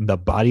 And the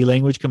body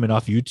language coming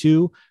off you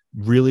two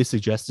really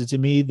suggested to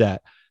me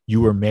that you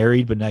were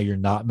married, but now you're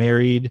not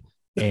married.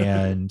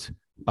 And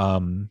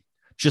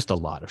just a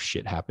lot of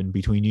shit happened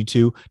between you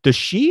two. Does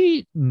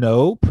she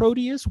know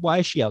Proteus? Why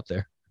is she out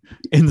there?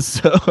 And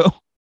so...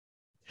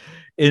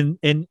 And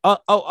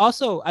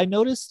also I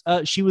noticed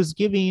she was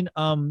giving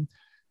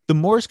the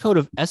Morse code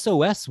of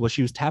SOS while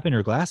she was tapping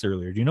her glass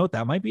earlier. Do you know what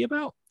that might be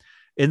about?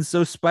 And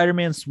so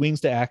Spider-Man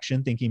swings to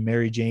action, thinking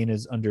Mary Jane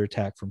is under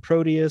attack from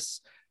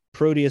Proteus.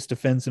 Proteus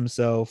defends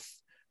himself.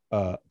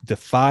 The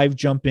 5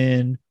 jump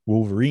in.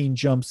 Wolverine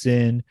jumps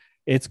in.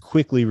 it's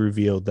quickly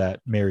revealed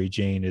that Mary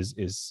Jane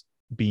is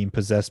being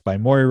possessed by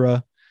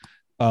Moira.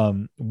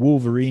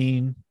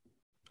 Wolverine,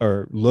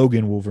 or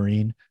Logan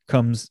Wolverine,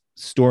 comes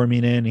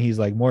storming in. And he's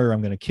like, Moira,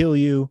 I'm going to kill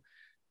you.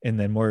 And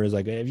then Moira's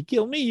like, if you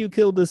kill me, you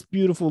killed this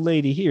beautiful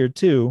lady here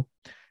too.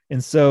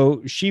 And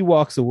so she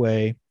walks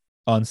away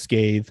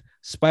unscathed.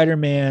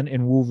 Spider-Man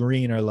and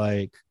Wolverine are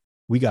like,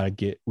 we gotta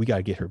get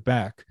her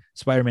back.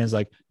 Spider-Man's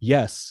like,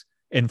 yes.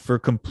 And for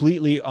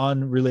completely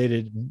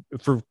unrelated,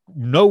 for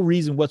no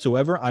reason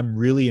whatsoever, I'm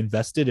really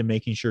invested in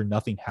making sure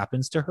nothing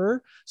happens to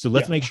her. So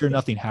let's make sure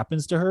nothing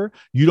happens to her.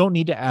 You don't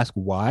need to ask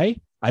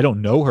why. I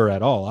don't know her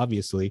at all,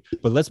 obviously,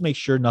 but let's make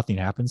sure nothing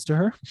happens to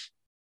her.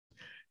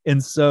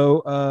 And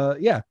so,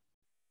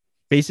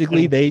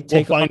 basically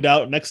we'll find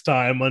out next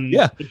time on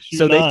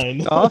issue 9. They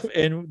take off,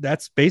 and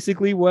that's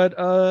basically what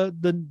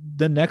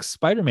the next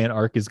Spider-Man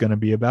arc is going to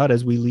be about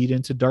as we lead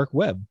into Dark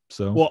Web.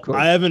 So cool.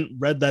 I haven't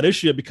read that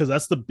issue yet because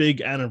that's the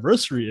big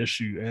anniversary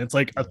issue, and it's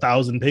like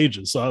 1,000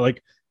 pages. So I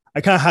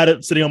kind of had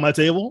it sitting on my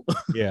table.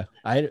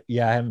 I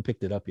haven't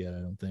picked it up yet. I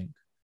don't think.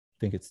 I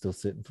think it's still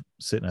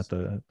sitting at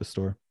the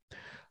store.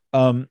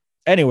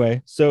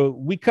 Anyway, so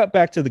we cut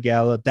back to the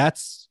gala.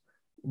 That's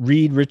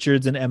Reed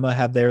Richards and Emma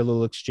have their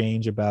little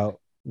exchange about,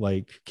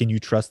 like, can you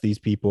trust these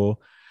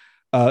people?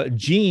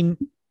 Jean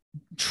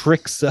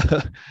tricks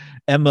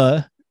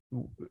Emma,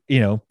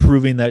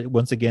 proving that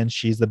once again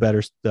she's the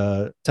better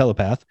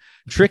telepath,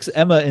 tricks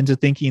Emma into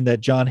thinking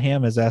that John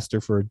Hamm has asked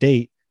her for a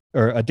date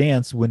or a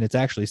dance when it's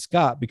actually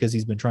Scott, because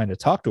he's been trying to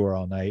talk to her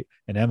all night,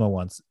 and Emma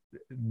wants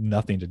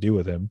nothing to do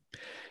with him.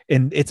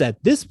 And it's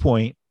at this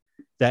point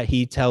that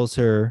he tells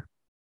her,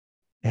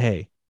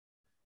 hey,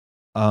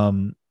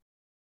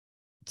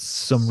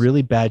 some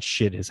really bad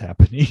shit is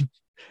happening,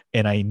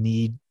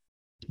 and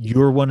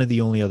you're one of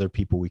the only other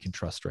people we can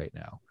trust right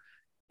now,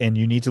 and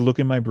you need to look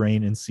in my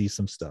brain and see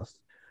some stuff.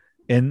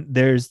 And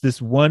there's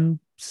this one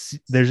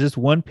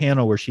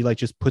panel where she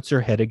just puts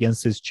her head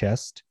against his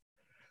chest,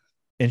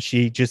 and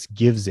she just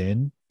gives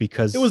in,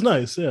 because it was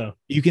nice. Yeah,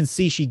 you can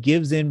see she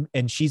gives in,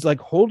 and she's like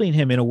holding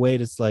him in a way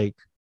that's like,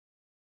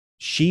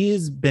 she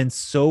has been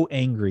so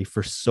angry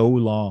for so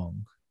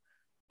long,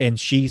 and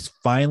she's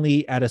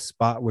finally at a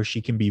spot where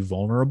she can be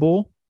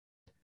vulnerable,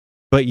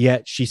 but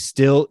yet she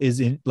still is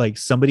in, like,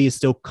 somebody is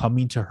still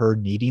coming to her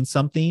needing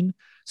something.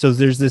 So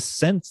there's this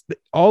sense that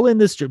all in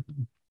this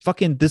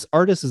this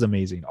artist is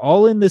amazing.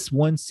 All in this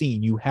one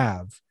scene, you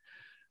have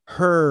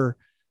her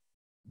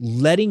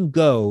letting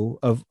go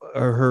of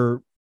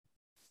her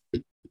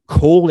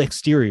cold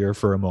exterior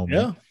for a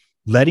moment,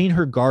 letting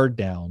her guard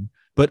down,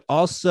 but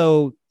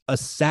also a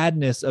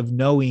sadness of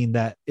knowing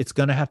that it's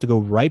going to have to go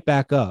right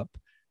back up.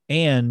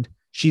 And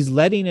she's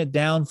letting it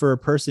down for a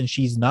person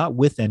she's not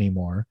with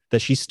anymore, that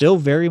she still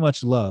very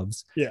much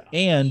loves,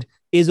 and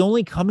is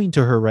only coming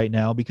to her right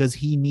now because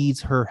he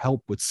needs her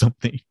help with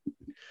something.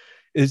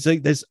 It's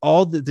like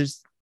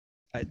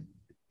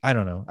I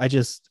don't know.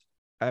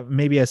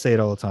 Maybe I say it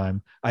all the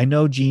time. I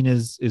know Jean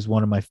is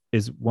one of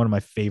my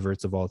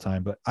favorites of all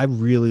time, but I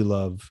really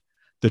love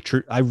the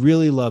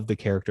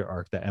character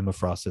arc that Emma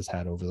Frost has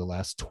had over the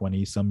last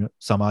 20 some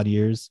odd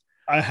years.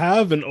 I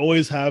have and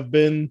always have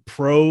been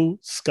pro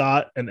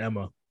Scott and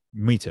Emma.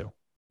 Me too.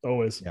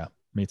 Always. Yeah,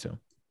 me too.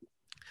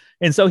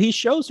 And so he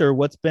shows her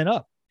what's been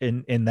up.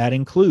 And that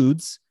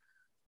includes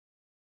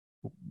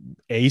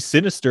a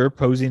Sinister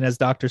posing as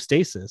Dr.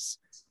 Stasis.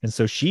 And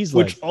so she's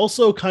which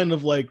also kind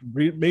of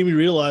made me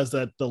realize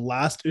that the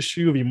last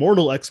issue of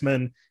Immortal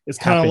X-Men is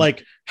kind of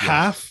like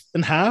half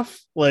and half,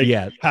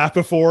 half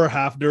before,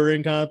 half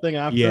during kind of thing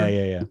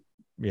after.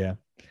 Yeah.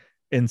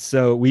 And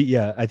so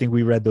I think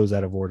we read those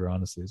out of order,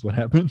 honestly, is what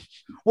happened.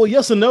 Well,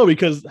 yes and no,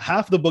 because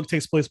half the book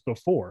takes place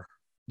before.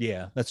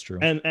 Yeah, that's true.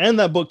 And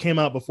that book came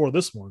out before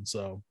this one,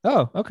 so.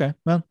 Oh, okay.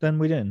 Well, then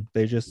we didn't.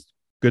 They just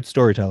good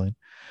storytelling.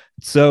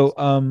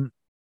 So,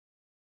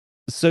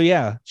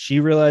 she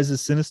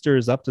realizes Sinister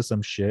is up to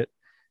some shit.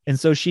 And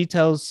so she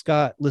tells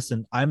Scott,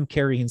 listen, I'm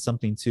carrying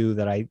something too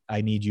that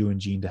I need you and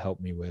Jean to help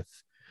me with.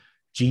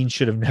 Jean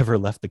should have never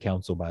left the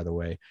council, by the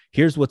way.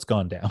 Here's what's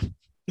gone down.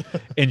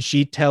 And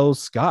she tells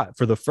Scott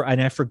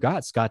and I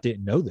forgot Scott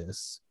didn't know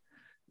this.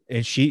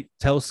 And she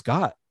tells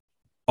Scott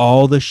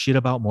all the shit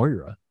about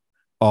Moira,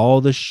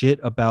 all the shit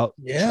about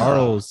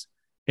Charles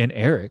and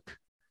Eric.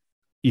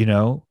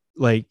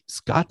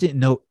 Scott didn't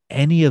know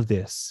any of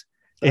this.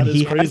 That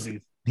is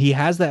crazy. He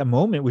has that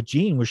moment with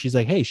Jean where she's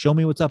like, hey, show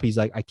me what's up. He's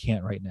like, I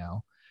can't right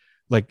now.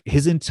 Like,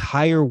 his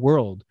entire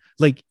world.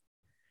 Like,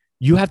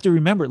 you have to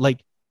remember,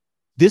 like,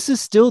 this is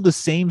still the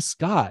same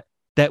Scott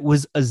that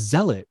was a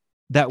zealot,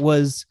 that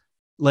was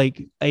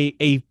like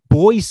a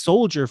boy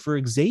soldier for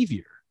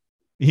Xavier.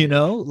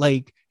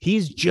 Like,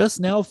 he's just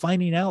now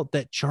finding out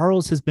that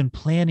Charles has been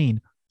planning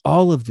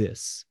all of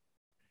this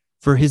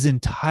for his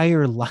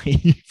entire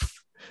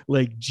life.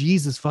 Like,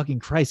 Jesus fucking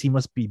Christ, he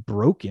must be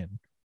broken.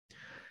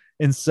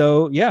 And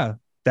so,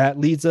 that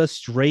leads us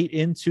straight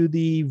into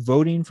the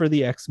voting for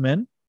the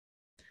X-Men.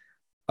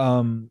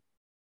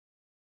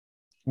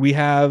 We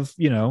have,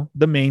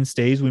 the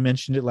mainstays. We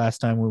mentioned it last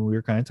time when we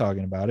were kind of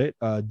talking about it.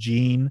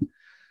 Jean,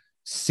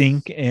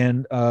 Sink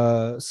and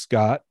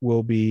Scott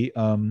will be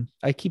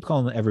I keep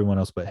calling everyone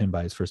else but him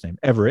by his first name.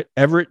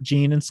 Everett,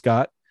 Gene, and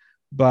Scott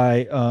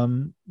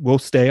will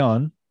stay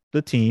on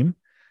the team.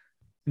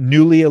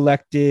 Newly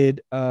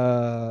elected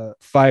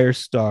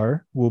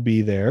Firestar will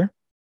be there.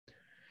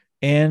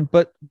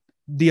 But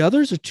the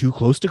others are too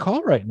close to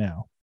call right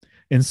now.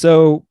 And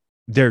so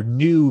their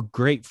new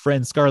great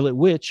friend Scarlet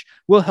Witch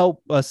will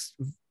help us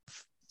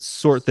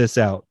sort this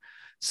out.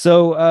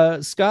 So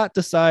Scott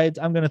decides,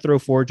 I'm going to throw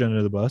Forge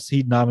under the bus.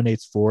 He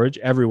nominates Forge.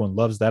 Everyone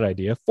loves that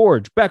idea.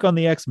 Forge back on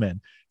the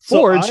X-Men.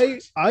 Forge. So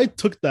I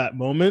took that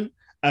moment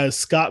as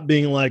Scott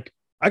being like,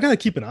 I got to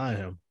keep an eye on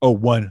him. Oh,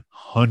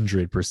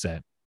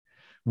 100%.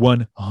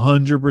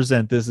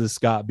 100%. This is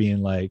Scott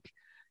being like,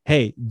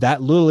 hey,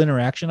 that little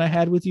interaction I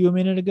had with you a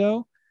minute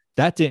ago,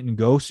 that didn't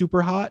go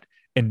super hot.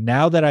 And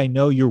now that I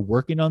know you're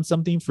working on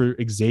something for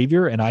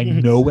Xavier and I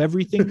know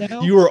everything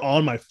now, you are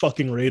on my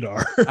fucking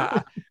radar.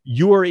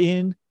 You are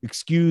in,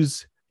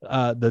 excuse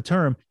the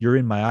term, you're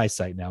in my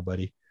eyesight now,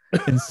 buddy.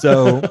 And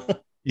so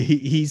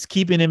he's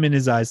keeping him in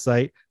his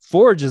eyesight.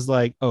 Forge is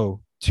like,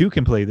 oh, 2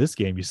 can play this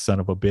game, you son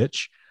of a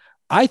bitch.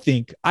 I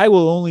think I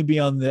will only be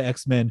on the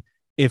X-Men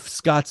if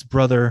Scott's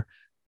brother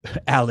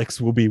Alex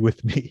will be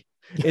with me.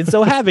 And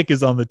so Havoc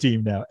is on the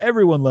team now.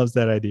 Everyone loves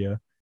that idea.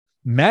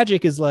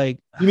 Magic is like,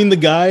 you mean the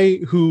guy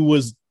who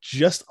was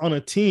just on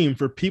a team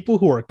for people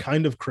who are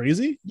kind of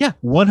crazy? Yeah,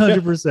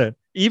 100%.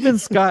 Even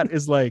Scott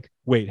is like,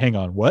 wait, hang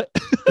on, what?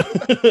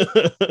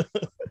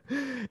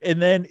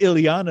 And then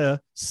Ileana,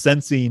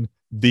 sensing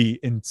the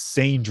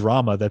insane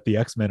drama that the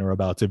X-Men are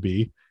about to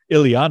be,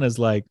 Ileana's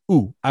like,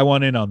 ooh, I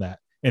want in on that.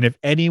 And if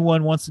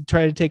anyone wants to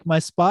try to take my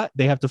spot,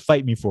 they have to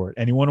fight me for it.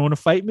 Anyone want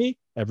to fight me?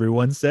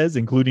 Everyone says,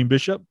 including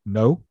Bishop,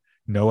 no,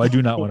 I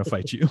do not want to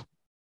fight you.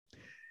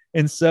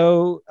 And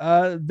so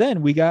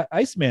then we got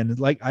Iceman.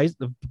 Like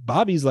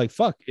Bobby's like,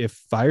 fuck, if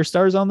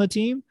Firestar's on the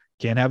team,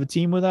 can't have a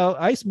team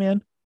without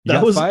Iceman.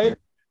 That was fire.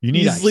 You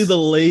need easily the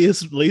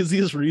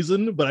laziest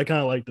reason, but I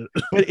kind of liked it.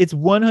 But it's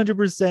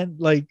 100%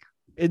 like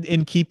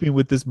in keeping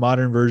with this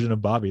modern version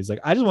of Bobby. It's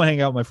like, I just want to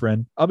hang out with my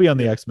friend. I'll be on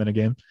the X-Men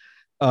again.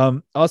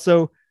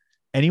 Also,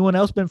 anyone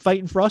else been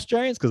fighting Frost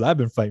Giants? Because I've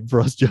been fighting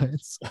Frost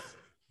Giants.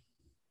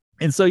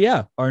 And so,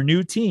 yeah, our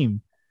new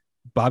team,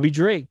 Bobby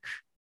Drake,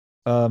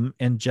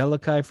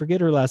 Angelica, I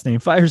forget her last name,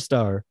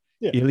 Firestar,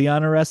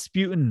 Ileana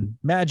Rasputin,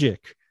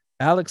 Magic,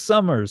 Alex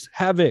Summers,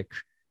 Havoc,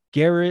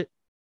 Everett,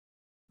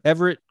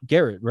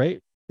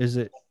 right?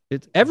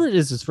 It's Everett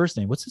is his first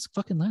name. What's his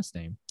fucking last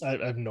name? I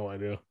have no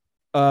idea.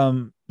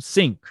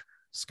 Sink,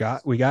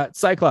 Scott, we got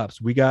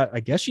Cyclops, we got, I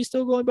guess she's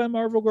still going by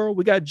Marvel Girl,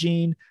 we got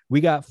Jean, we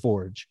got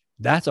Forge.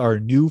 That's our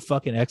new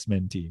fucking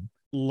X-Men team.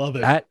 Love it.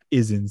 That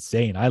is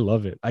insane. I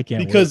love it. I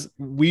can't because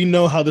we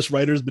know how this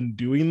writer's been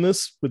doing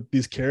this with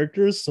these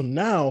characters. So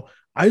now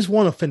I just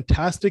want a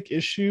fantastic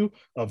issue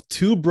of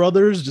 2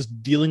 brothers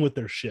just dealing with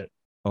their shit.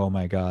 Oh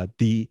my God.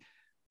 The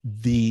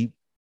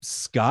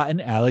Scott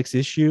and Alex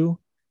issue,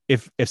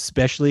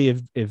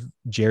 especially if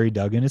Jerry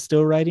Duggan is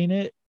still writing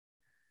it.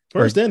 I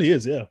understand he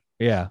is, yeah.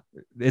 Yeah.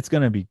 It's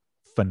gonna be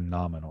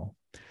phenomenal.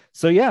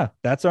 So yeah,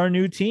 that's our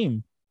new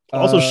team.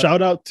 Also,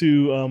 shout out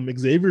to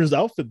Xavier's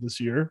outfit this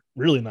year.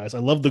 Really nice. I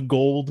love the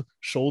gold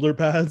shoulder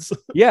pads.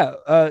 Yeah.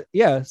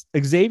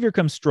 Xavier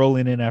comes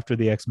strolling in after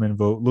the X-Men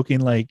vote, looking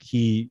like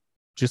he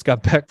just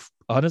got back,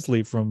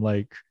 honestly, from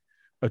like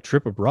a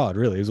trip abroad.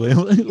 Really, he looks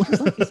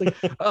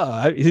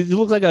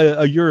like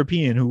a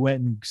European who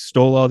went and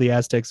stole all the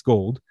Aztecs'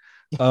 gold.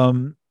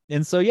 And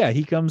so yeah,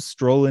 he comes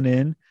strolling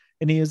in,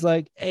 and he is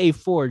like, "Hey,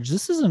 Forge,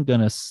 this isn't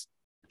gonna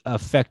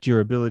affect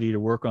your ability to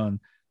work on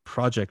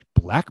Project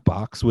Black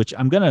Box," which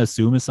I'm gonna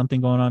assume is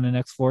something going on in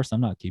X-Force. I'm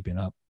not keeping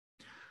up.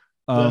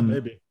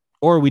 Maybe,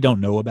 or we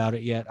don't know about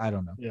it yet. I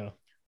don't know. Yeah.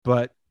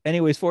 But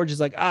anyways, Forge is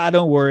like,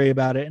 don't worry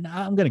about it, and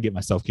I'm gonna get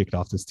myself kicked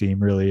off this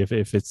team really if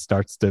it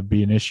starts to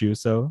be an issue.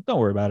 So don't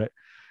worry about it.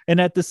 And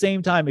at the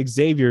same time,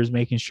 Xavier is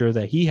making sure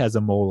that he has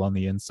a mole on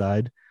the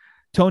inside.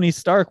 Tony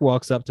Stark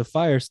walks up to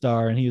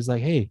Firestar and he was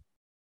like, "Hey,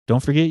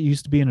 don't forget you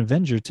used to be an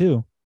Avenger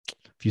too.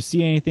 If you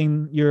see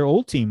anything your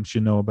old team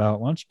should know about,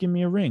 why don't you give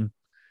me a ring?"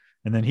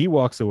 And then he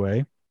walks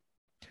away.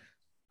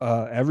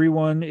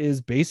 Everyone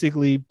is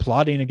basically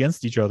plotting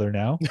against each other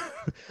now.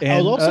 And, I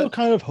was also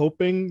kind of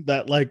hoping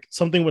that like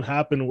something would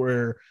happen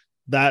where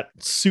that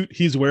suit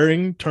he's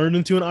wearing turned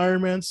into an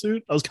Iron Man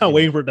suit. I was kind of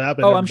waiting for it to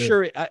happen. Oh, I'm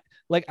sure. I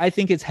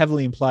think it's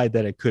heavily implied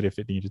that it could if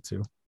it needed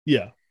to.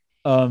 Yeah.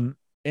 And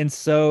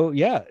so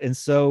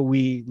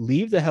we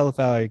leave the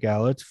Hellfire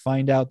Gala to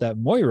find out that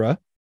Moira,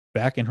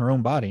 back in her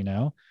own body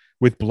now,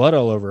 with blood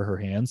all over her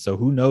hands. So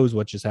who knows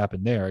what just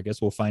happened there? I guess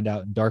we'll find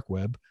out in Dark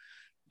Web.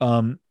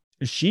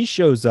 She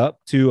shows up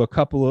to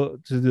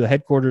the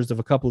headquarters of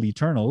a couple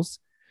Eternals,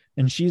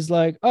 and she's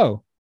like,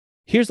 "Oh,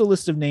 here's a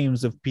list of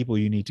names of people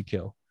you need to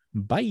kill.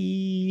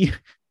 Bye."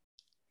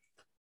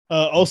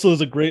 Also,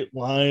 there's a great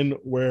line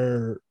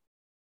where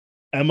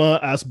Emma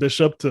asked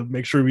Bishop to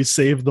make sure we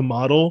save the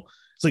model.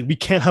 It's like, we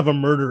can't have a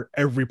murder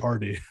every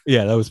party.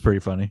 Yeah, that was pretty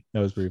funny.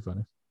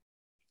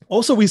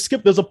 Also,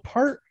 there's a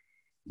part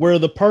where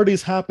the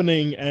party's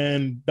happening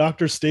and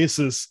Dr.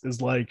 Stasis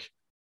is like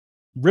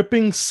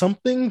ripping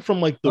something from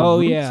like the Oh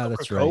roots yeah, of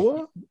that's right.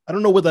 Krakoa. I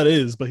don't know what that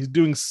is, but he's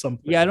doing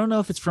something. Yeah, I don't know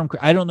if it's from.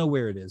 I don't know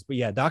where it is, but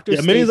yeah, Doctor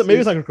Yeah, Stasis. maybe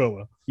it's not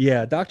Krakoa.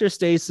 Yeah, Doctor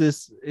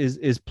Stasis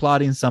is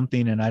plotting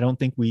something, and I don't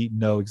think we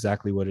know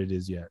exactly what it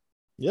is yet.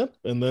 Yep.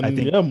 And I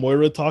then think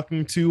Moira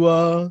talking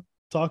to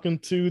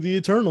the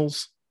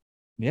Eternals.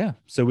 yeah.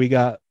 So we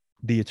got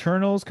the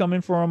Eternals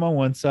coming from them on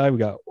one side. We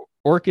got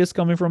Orcus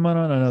coming from on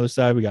another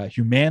side. We got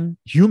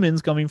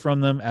humans coming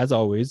from them as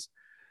always.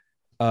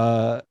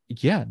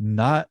 Yeah,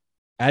 not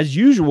as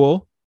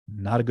usual.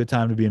 Not a good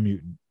time to be a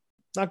mutant.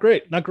 Not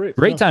great. Not great.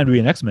 Great time to be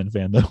an X-Men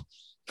fan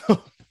though.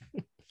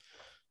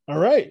 All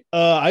right.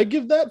 I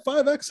give that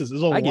 5 X's.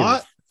 It's a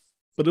lot,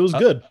 but it was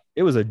good.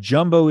 It was a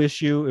jumbo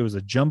issue. It was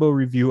a jumbo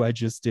review I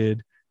just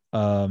did.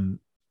 And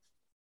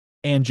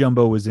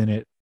Jumbo was in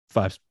it.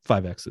 Five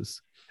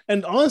X's.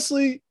 And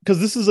honestly, because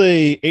this is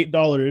a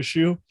 $8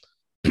 issue,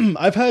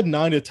 I've had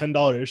 $9 to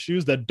 $10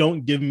 issues that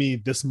don't give me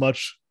this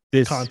much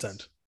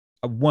content.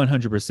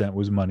 100%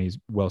 was money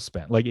well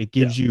spent. Like it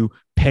gives you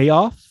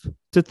payoff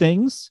to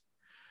things.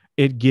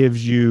 It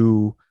gives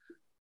you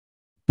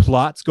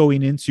plots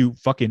going into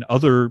fucking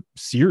other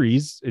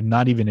series and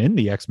not even in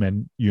the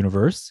X-Men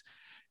universe.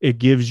 It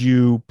gives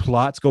you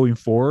plots going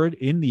forward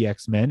in the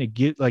X-Men. It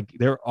get like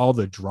there all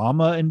the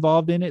drama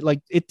involved in it.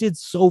 Like it did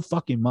so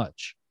fucking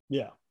much.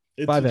 Yeah.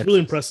 It's really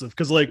impressive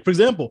because, like, for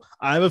example,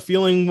 I have a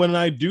feeling when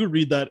I do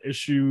read that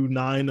issue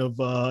 9 of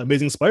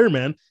Amazing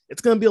Spider-Man,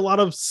 it's going to be a lot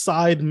of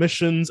side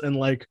missions and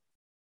like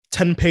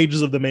 10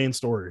 pages of the main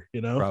story,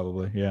 you know?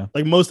 Probably, yeah.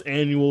 Like most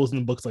annuals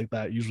and books like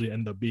that usually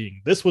end up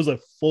being. This was a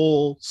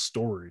full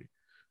story,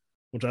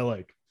 which I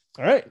like.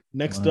 All right.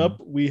 Next up,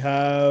 we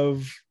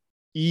have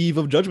Eve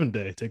of Judgment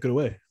Day. Take it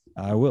away.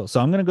 I will.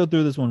 So I'm going to go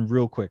through this one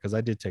real quick because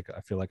I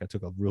feel like I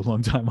took a real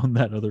long time on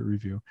that other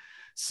review.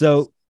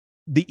 So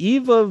the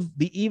Eve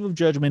of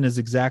Judgment is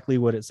exactly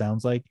what it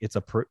sounds like. It's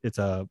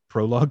a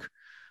prologue.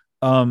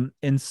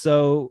 And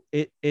so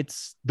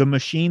it's the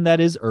machine that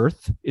is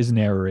Earth is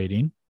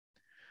narrating,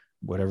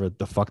 whatever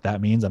the fuck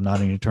that means. I'm not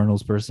an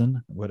Eternals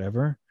person,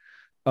 whatever.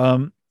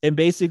 And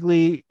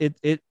basically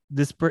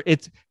this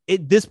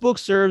book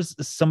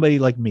serves somebody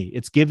like me.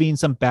 It's giving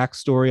some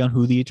backstory on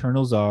who the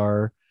Eternals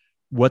are,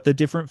 what the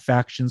different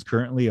factions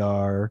currently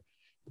are,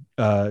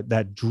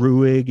 that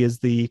Druig is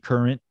the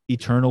current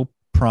Eternal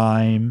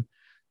Prime,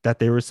 that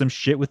there was some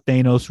shit with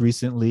Thanos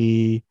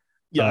recently.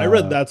 Yeah, I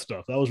read that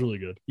stuff. That was really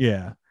good.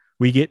 Yeah.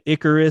 We get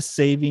Icarus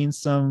saving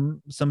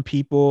some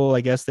people.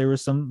 I guess there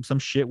was some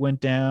shit went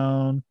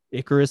down.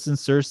 Icarus and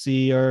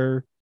Cersei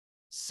are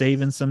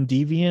saving some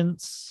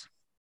deviants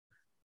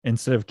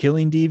instead of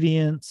killing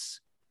deviants.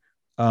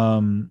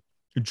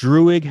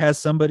 Druig has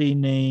somebody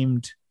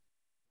named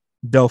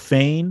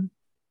Delphane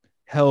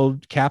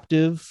held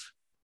captive.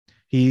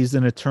 He's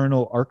an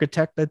eternal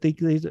architect, I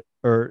think,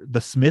 or the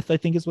Smith, I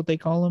think is what they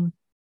call him.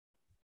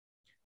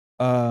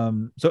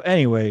 So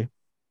anyway,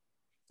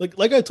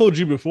 like I told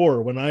you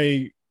before, when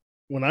I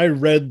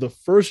read the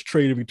first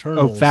trade of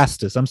Eternals. Oh,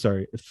 Fastus. I'm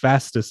sorry.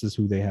 Fastus is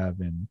who they have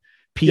in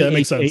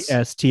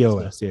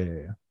P-H-A-S-T-O-S.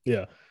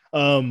 Yeah.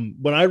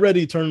 When I read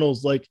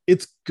Eternals, like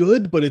it's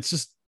good, but it's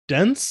just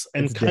dense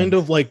and it's kind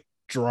of like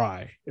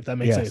dry, if that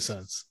makes any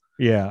sense.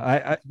 Yeah,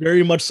 I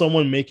very much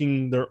someone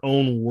making their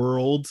own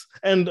world.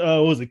 And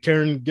what was it,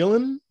 Karen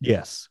Gillan?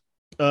 Yes.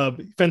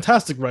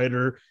 Fantastic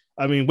writer.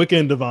 I mean, Wicca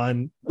and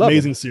Divine,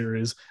 amazing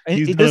series.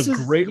 He's done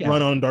a great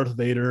run on Darth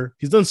Vader.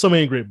 He's done so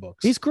many great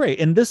books. He's great.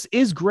 And this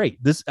is great.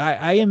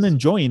 I am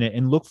enjoying it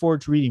and look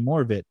forward to reading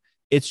more of it.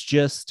 It's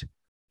just,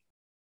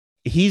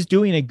 he's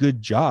doing a good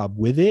job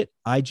with it.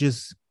 I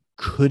just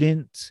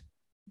couldn't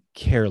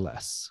care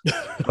less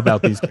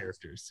about these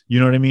characters.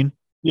 You know what I mean?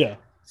 Yeah.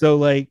 So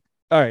like,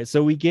 all right.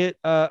 So we get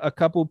a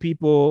couple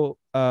people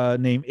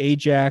named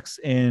Ajax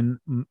and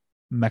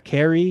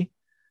Macari.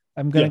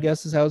 I'm gonna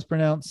guess is how it's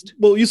pronounced.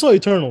 Well, you saw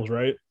Eternals,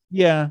 right?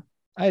 Yeah,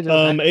 I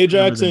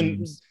Ajax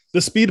and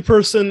the Speed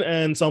Person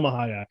and Selma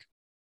Hayek.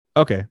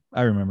 Okay,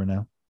 I remember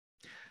now.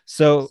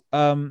 So,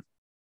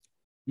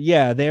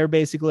 yeah, they're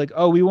basically like,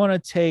 oh, we want to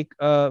take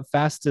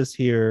Fastus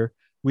here.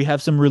 We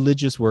have some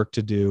religious work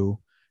to do,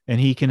 and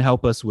he can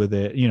help us with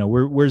it. You know,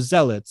 we're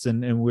zealots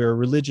and we're a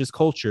religious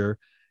culture,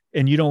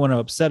 and you don't want to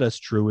upset us,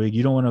 Druig.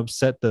 You don't want to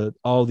upset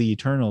all the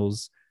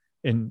Eternals.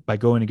 And by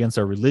going against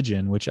our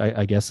religion, which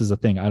I guess is a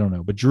thing, I don't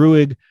know. But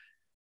Druig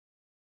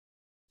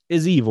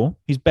is evil.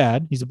 He's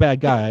bad. He's a bad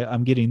guy.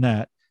 I'm getting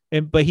that.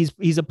 But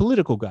he's a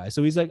political guy.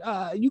 So he's like,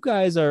 you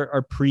guys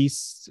are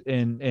priests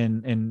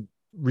and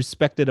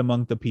respected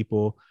among the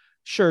people.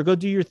 Sure, go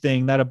do your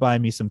thing. That'll buy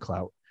me some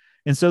clout.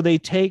 And so they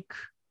take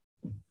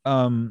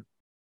the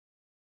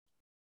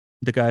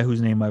guy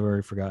whose name I've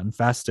already forgotten,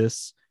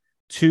 Fastus,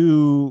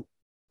 to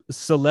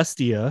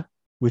Celestia,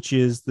 which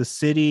is the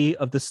city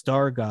of the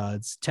star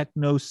gods,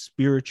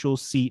 techno-spiritual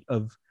seat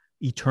of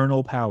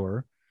eternal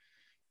power.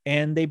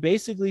 And they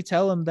basically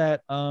tell him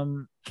that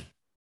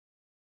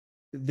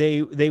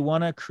they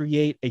want to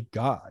create a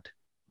god,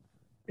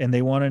 and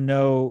they want to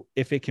know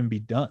if it can be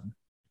done.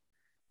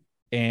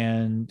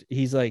 And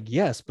he's like,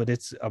 yes, but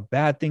it's a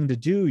bad thing to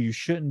do. You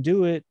shouldn't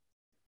do it.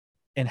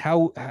 And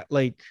how,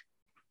 like,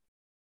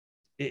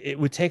 it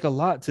would take a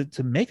lot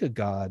to make a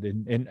god.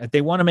 And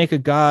they want to make a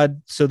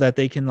god so that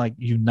they can like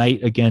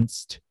unite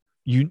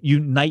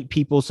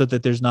people so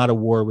that there's not a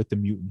war with the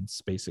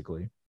mutants,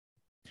 basically.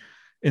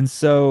 And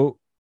so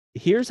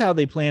here's how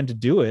they plan to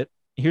do it.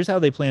 Here's how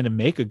they plan to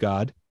make a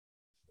god.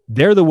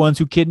 They're the ones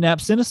who kidnap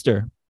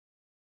Sinister.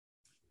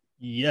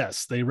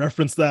 Yes, they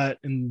referenced that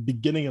in the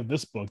beginning of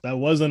this book. That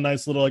was a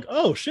nice little like,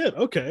 oh shit,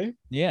 okay.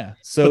 Yeah.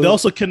 So but they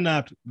also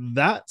kidnapped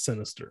that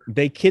Sinister.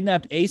 They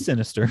kidnapped a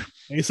Sinister.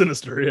 A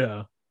Sinister,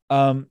 yeah.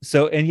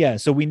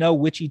 So we know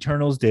which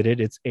Eternals did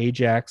it. It's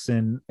Ajax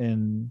and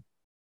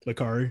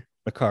Makari.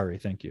 Makari,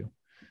 thank you.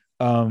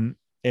 And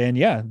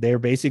yeah, they're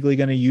basically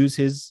going to use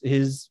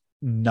his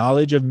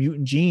knowledge of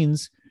mutant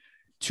genes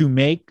to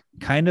make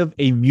kind of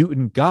a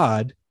mutant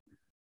god.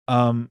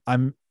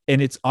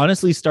 And it's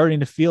honestly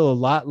starting to feel a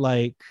lot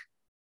like,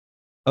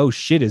 oh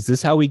shit, is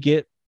this how we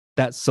get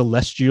that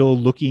celestial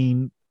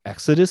looking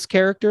Exodus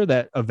character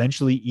that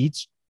eventually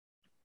eats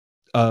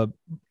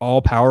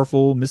all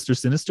powerful Mr.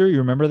 Sinister? You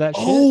remember that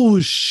shit? Oh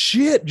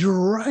shit, you're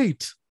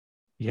right.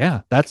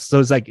 Yeah, so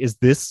it's like, is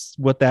this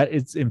what that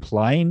is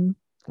implying?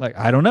 Like,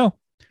 I don't know.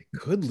 It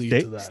could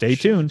lead to that. Stay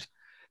tuned.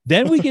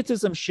 Then we get to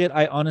some shit.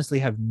 I honestly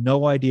have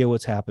no idea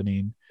what's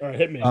happening. All right,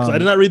 hit me. I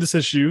did not read this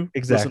issue.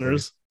 Exactly.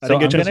 Listeners. I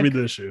didn't get a chance to read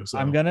the issue. So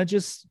I'm going to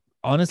just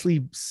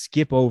honestly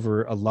skip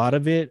over a lot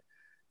of it.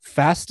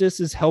 Phastos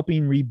is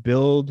helping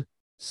rebuild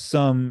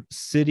some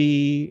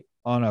city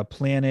on a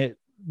planet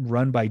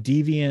run by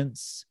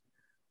deviants.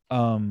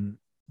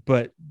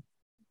 But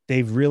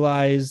they've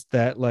realized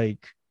that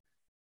like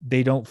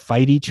they don't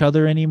fight each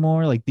other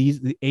anymore. Like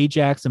the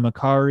Ajax and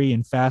Makari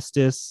and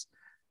Phastos,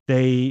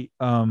 they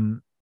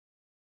want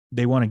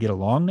to get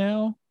along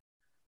now.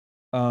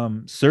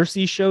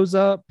 Cersei shows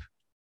up,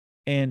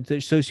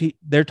 and so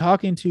they're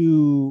talking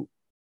to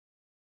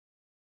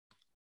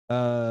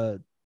Lao.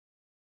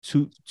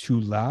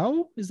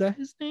 Is that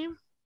his name?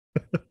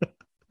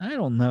 I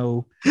don't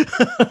know.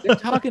 They're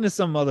talking to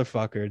some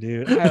motherfucker,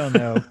 dude. I don't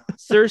know.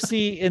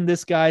 Cersei and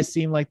this guy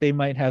seem like they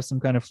might have some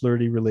kind of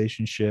flirty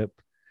relationship.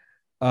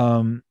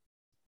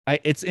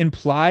 It's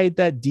implied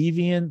that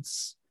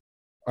deviants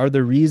are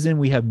the reason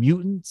we have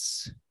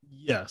mutants.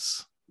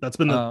 Yes, that's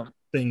been a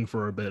thing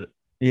for a bit.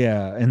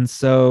 Yeah, and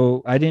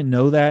so I didn't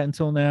know that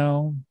until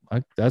now.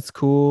 That's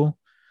cool.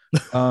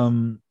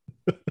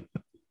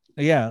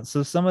 Yeah,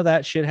 so some of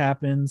that shit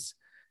happens.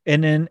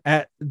 And then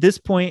at this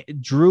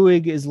point,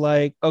 Druig is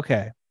like,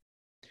 okay,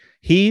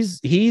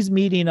 he's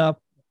meeting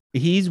up.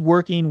 He's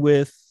working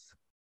with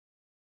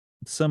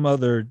some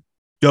other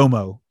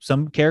Domo,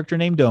 some character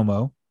named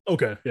Domo.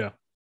 Okay, yeah.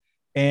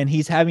 And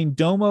he's having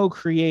Domo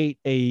create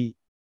a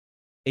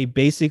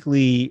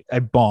basically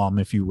a bomb,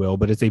 if you will,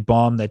 but it's a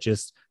bomb that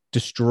just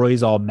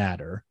destroys all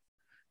matter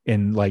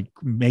and like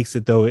makes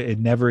it though it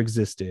never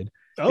existed.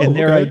 And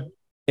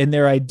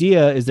their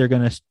idea is they're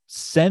going to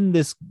send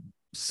this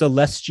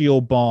celestial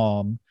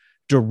bomb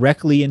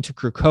directly into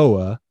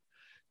Krakoa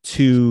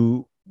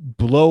to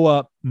blow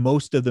up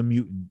most of the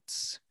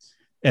mutants,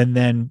 and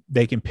then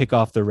they can pick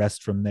off the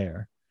rest from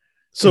there.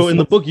 So in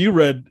the book you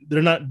read,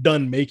 they're not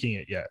done making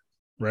it yet,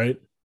 right?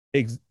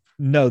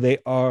 No, they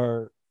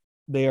are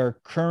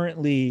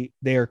currently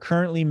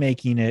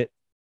making it.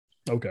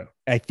 Okay.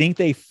 I think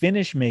they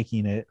finish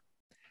making it.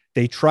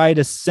 They try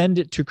to send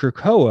it to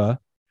Krakoa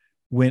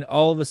when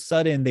all of a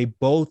sudden they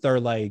both are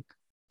like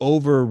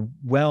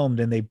overwhelmed,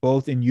 and they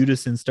both in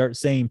unison start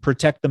saying,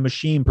 protect the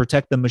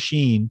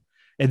machine.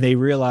 And they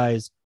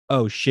realize,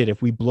 oh shit,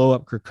 if we blow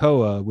up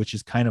Krakoa, which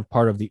is kind of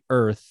part of the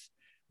Earth,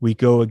 we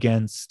go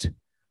against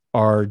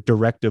our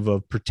directive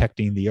of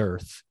protecting the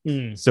Earth.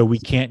 So we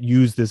can't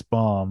use this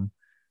bomb.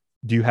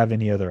 Do you have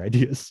any other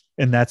ideas?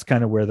 And that's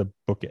kind of where the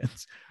book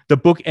ends. The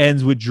book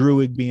ends with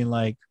Druig being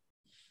like,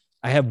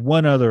 I have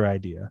one other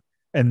idea.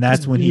 And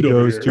that's when he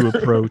goes to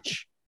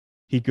approach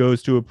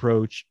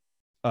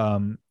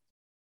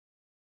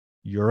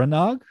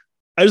Uranog.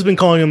 I've just been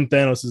calling him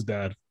Thanos'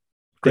 dad.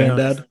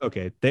 Granddad.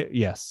 Okay.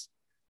 Yes.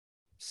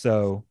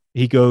 So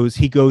he goes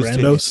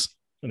Grandos.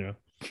 Anyway.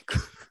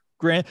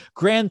 Grand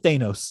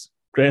Thanos.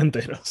 Grand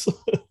Thanos.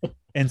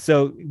 And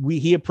so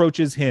he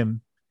approaches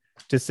him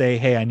to say,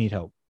 hey, I need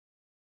help.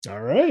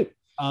 All right.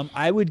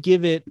 I would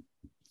give it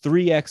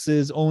 3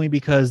 X's only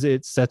because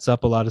it sets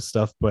up a lot of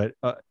stuff, but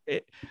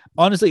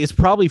honestly, it's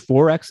probably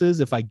 4 X's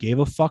if I gave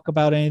a fuck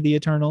about any of the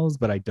Eternals,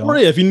 but I don't. Or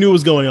if you knew what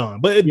was going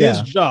on, but it did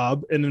its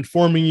job in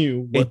informing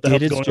you what the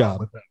hell's going on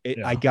with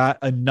it. I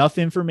got enough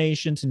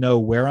information to know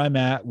where I'm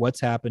at, what's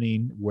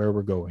happening, where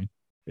we're going.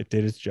 It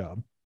did its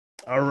job.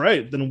 All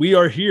right, then we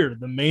are here.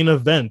 The main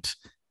event: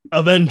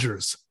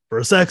 Avengers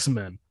versus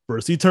X-Men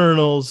versus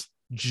Eternals,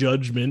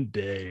 Judgment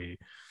Day.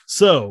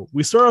 So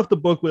we start off the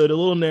book with a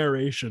little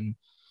narration.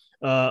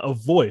 A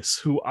voice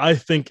who I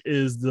think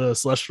is the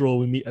Celestial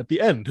we meet at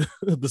the end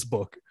of this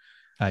book.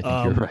 I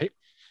think you're right.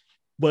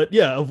 But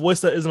yeah, a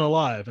voice that isn't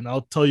alive. And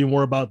I'll tell you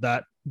more about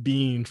that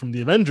being from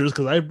the Avengers,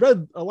 because I've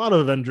read a lot of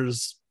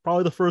Avengers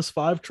probably the first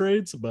 5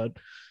 trades, but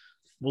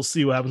we'll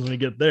see what happens when we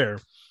get there.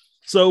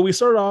 So we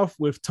start off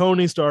with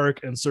Tony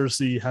Stark and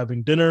Cersei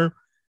having dinner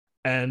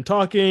and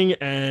talking,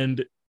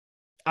 and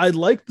I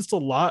like this a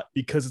lot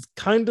because it's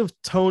kind of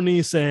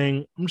Tony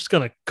saying, I'm just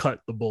going to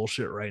cut the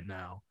bullshit right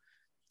now.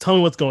 Tell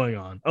me what's going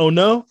on. Oh,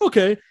 no?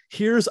 Okay.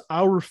 Here's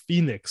our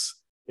Phoenix.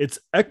 It's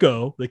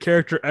Echo, the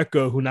character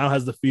Echo, who now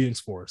has the Phoenix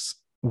Force.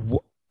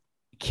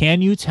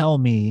 Can you tell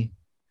me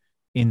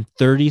in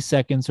 30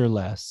 seconds or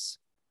less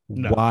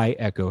why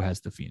Echo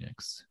has the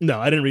Phoenix? No,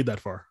 I didn't read that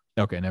far.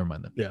 Okay, never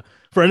mind then. Yeah.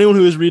 For anyone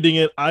who is reading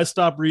it, I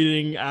stopped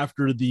reading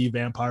after the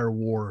Vampire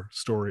War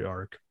story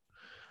arc.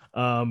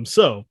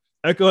 So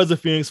Echo has a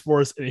Phoenix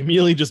Force and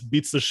immediately just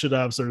beats the shit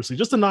out of Cersei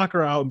just to knock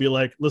her out and be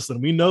like, listen,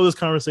 we know this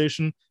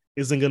conversation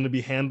isn't going to be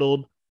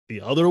handled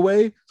the other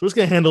way. So we're just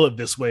going to handle it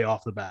this way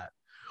off the bat,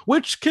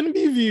 which can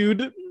be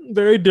viewed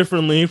very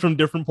differently from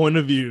different point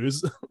of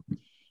views.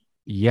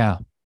 Yeah.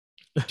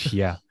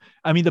 Yeah.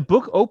 I mean, the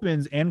book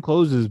opens and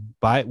closes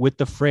with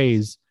the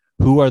phrase,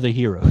 who are the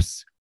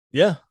heroes?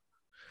 Yeah.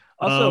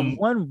 Also,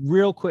 one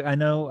real quick, I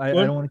know I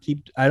don't want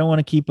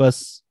to keep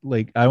us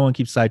like, I don't want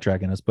to keep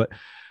sidetracking us, but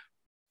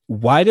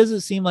why does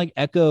it seem like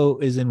Echo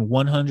is in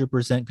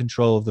 100%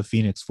 control of the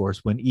Phoenix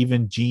Force when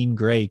even Jean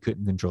Grey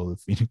couldn't control the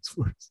Phoenix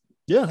Force?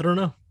 Yeah, I don't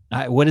know.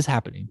 What is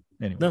happening?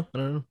 Anyway, no, I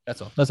don't know.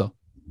 That's all.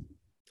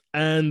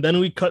 And then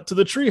we cut to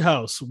the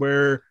treehouse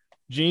where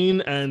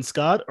Jean and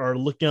Scott are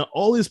looking at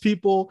all these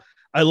people.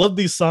 I love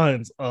these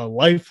signs.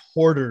 Life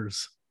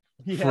hoarders.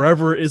 Yeah.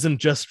 Forever isn't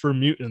just for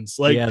mutants.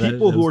 Like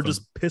people who are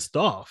just pissed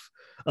off.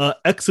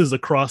 X's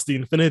across the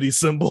infinity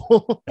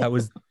symbol. that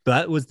was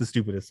the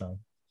stupidest sign.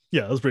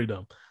 Yeah, that was pretty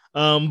dumb.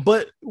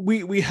 But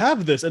we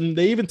have this, and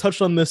they even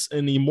touched on this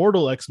in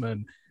Immortal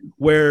X-Men,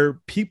 where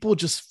people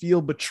just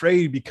feel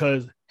betrayed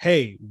because,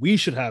 hey, we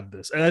should have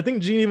this. And I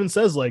think Jean even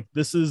says, like,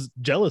 this is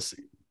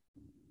jealousy.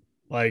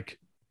 Like,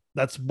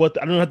 that's what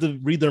I don't have to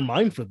read their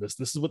mind for this.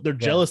 This is what they're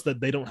jealous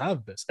that they don't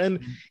have this. And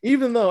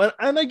even though,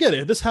 and I get it,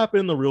 if this happened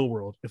in the real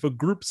world, if a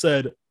group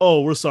said, oh,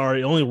 we're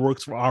sorry, it only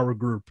works for our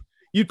group,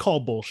 you'd call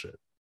bullshit.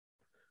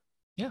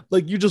 Yeah.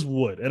 Like you just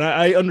would. And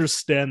I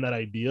understand that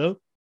idea,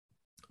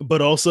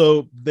 but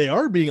also they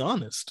are being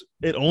honest.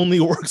 It only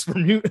works for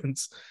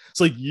mutants. It's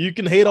like you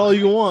can hate all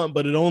you want,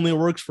 but it only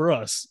works for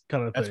us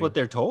kind of thing. That's what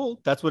they're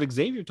told. That's what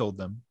Xavier told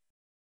them.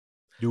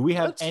 Do we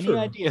have any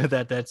idea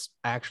that that's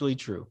actually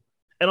true?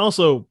 And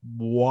also,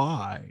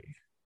 why?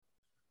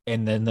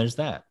 And then there's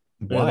that.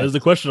 Yeah, there's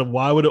the question of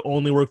why would it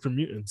only work for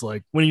mutants?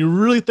 Like when you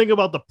really think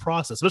about the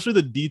process, especially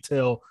the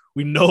detail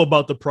we know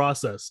about the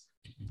process,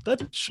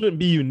 that shouldn't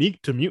be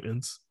unique to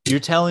mutants. You're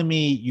telling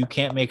me you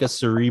can't make a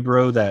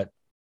Cerebro that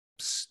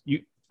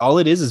all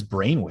it is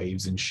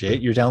brainwaves and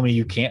shit. You're telling me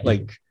you can't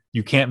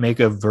make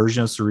a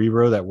version of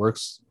Cerebro that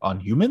works on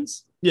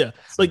humans? Yeah,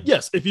 like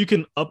yes, if you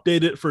can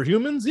update it for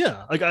humans,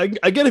 yeah. Like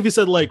I get if you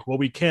said like, well,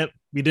 we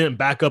didn't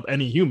back up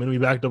any human, we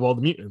backed up all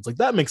the mutants. Like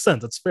that makes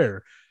sense, that's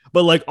fair.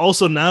 But like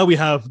also now we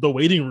have the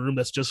waiting room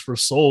that's just for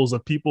souls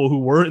of people who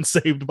weren't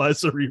saved by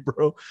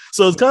Cerebro.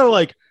 So it's kind of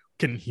like,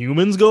 can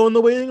humans go in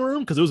the waiting room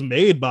because it was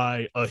made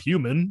by a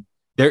human?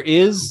 There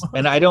is,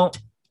 and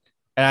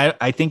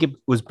I think it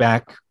was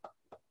back.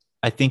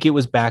 I think it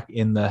was back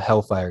in the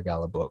Hellfire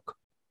Gala book,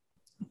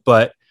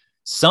 but.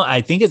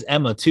 I think it's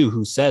Emma too,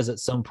 who says at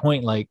some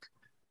point, like,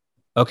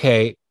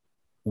 okay,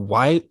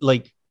 why,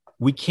 like,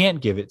 we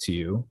can't give it to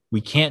you.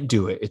 We can't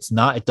do it.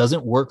 It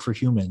doesn't work for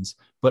humans,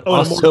 but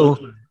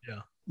also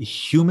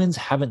humans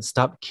haven't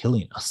stopped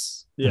killing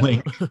us. Yeah.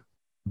 Like,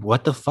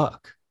 what the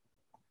fuck?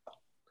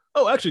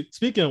 Oh, actually,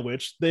 speaking of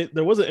which,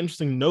 there was an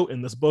interesting note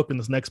in this book, in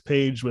this next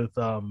page with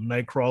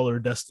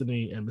Nightcrawler,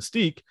 Destiny, and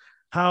Mystique,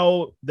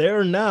 how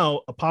they're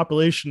now a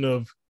population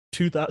of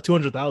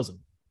 200,000.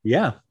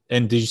 Yeah.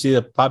 And did you see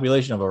the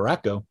population of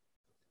Arakko?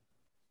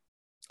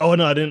 Oh,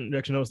 no, I didn't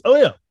actually notice. Oh,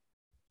 yeah.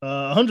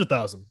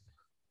 100,000.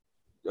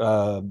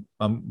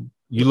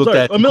 You looked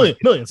at a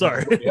million.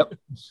 Sorry. Yep.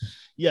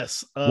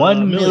 Yes.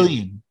 1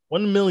 million.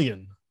 1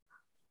 million.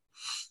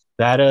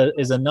 That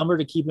is a number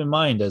to keep in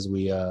mind as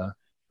we.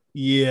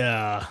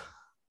 Yeah.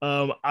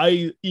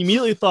 I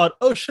immediately thought,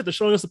 oh, shit, they're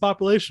showing us the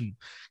population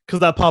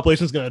because that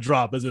population is going to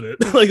drop, isn't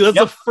it? Like, that's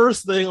the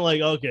first thing. Like,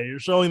 okay, you're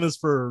showing this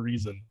for a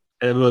reason.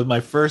 It was my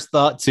first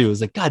thought too. It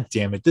was like, God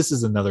damn it, this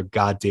is another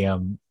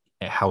goddamn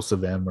House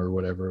of M or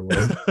whatever it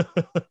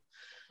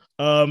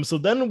was. So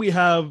then we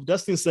have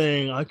Destiny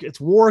saying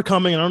it's war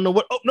coming. I don't know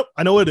what. Oh no,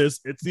 I know what it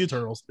is. It's the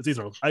Eternals. It's the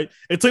Eternals.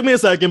 It took me a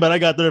second, but I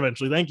got there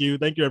eventually. Thank you,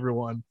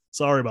 everyone.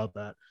 Sorry about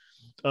that.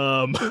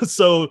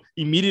 So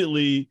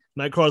immediately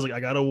Nightcrawler's like, I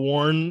gotta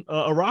warn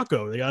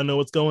Arakko. They gotta know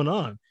what's going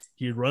on.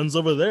 He runs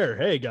over there.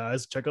 Hey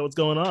guys, check out what's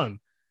going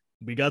on.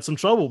 We got some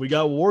trouble. We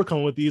got war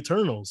coming with the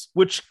Eternals,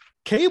 which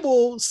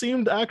Cable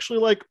seemed actually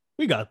like,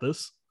 we got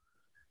this.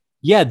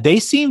 Yeah, they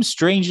seem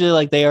strangely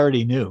like they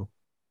already knew.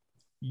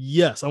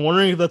 Yes, I'm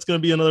wondering if that's going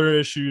to be another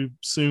issue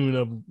soon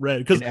of Red.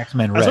 Because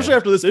X-Men Red, especially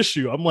after this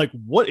issue, I'm like,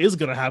 what is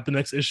going to happen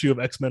next issue of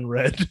X-Men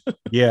Red?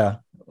 Yeah,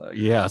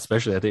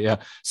 especially I think. Yeah,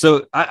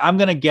 so I'm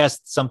going to guess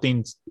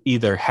something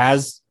either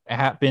has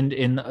happened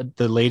in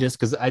the latest?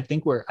 Because I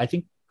think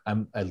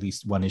I'm at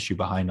least one issue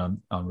behind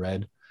on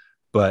Red,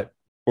 but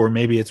or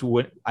maybe it's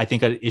what I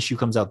think an issue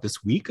comes out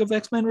this week of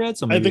X-Men Red.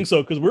 So maybe I think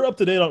so because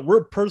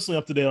we're personally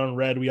up to date on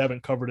Red. We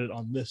haven't covered it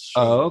on this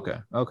show. Oh, okay.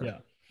 Yeah,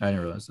 I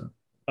didn't realize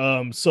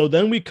that. So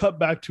then we cut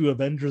back to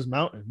Avengers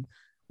Mountain,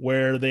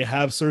 where they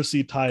have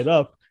Cersei tied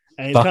up,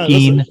 and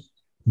fucking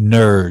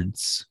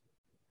nerds.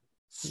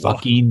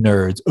 Fucking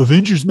nerds.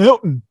 Avengers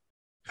Mountain.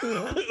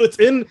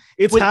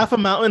 It's half a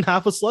mountain,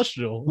 half a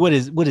celestial. What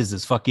is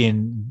this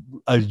fucking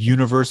a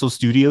Universal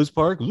Studios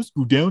park? Let's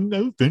go down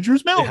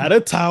Avengers Mountain. They had a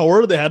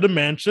tower, they had a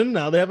mansion,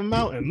 now they have a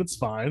mountain. It's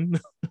fine.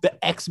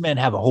 The X-Men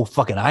have a whole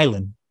fucking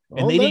island,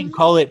 and they didn't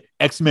call it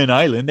X-Men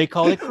Island. They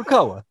call it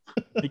Krakoa.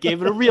 They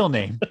gave it a real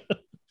name.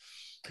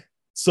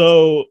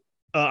 So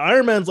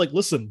Iron Man's like,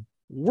 listen,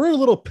 we're a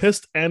little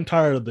pissed and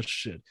tired of this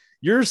shit.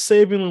 You're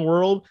saving the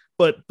world,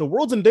 but the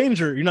world's in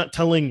danger. You're not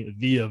telling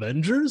the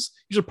Avengers.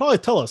 You should probably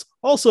tell us.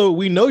 Also,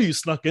 we know you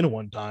snuck in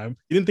one time.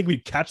 You didn't think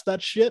we'd catch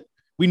that shit?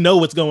 We know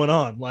what's going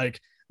on. Like,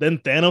 then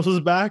Thanos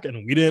was back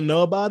and we didn't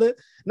know about it.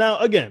 Now,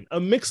 again, a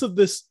mix of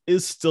this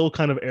is still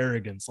kind of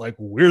arrogance. Like,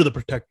 we're the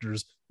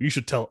protectors. You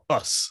should tell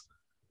us.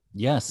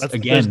 Yes.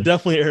 There's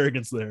definitely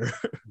arrogance there.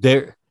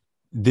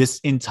 This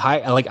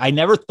entire, like, I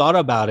never thought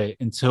about it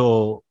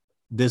until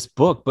this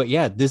book, but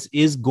yeah, this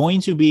is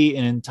going to be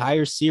an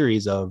entire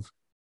series of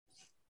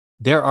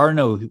there are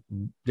no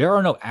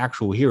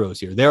actual heroes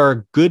here. There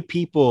are good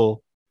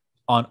people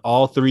on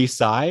all three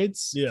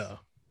sides. Yeah.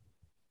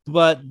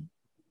 But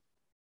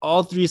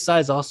all three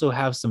sides also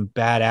have some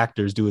bad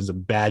actors doing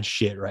some bad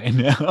shit right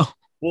now.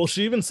 Well,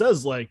 she even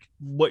says, like,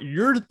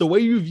 the way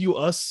you view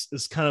us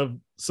is kind of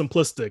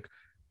simplistic.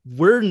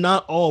 We're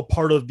not all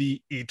part of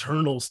the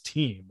Eternals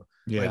team.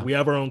 Yeah. Like, we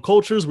have our own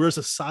cultures. We're a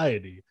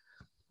society.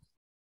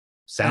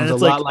 Sounds a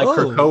lot like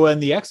Krakoa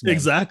and the X-Men.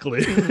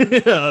 Exactly.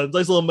 Yeah,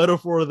 nice little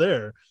metaphor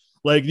there.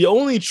 Like, the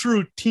only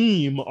true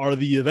team are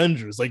the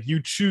Avengers. Like,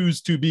 you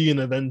choose to be an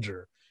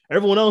Avenger.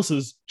 Everyone else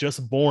is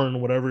just born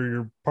whatever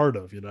you're part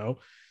of, you know?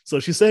 So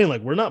she's saying,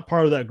 like, we're not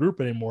part of that group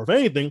anymore. If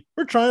anything,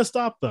 we're trying to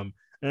stop them.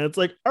 And it's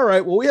like, all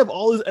right, well, we have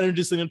all these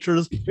energy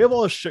signatures. We have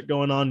all this shit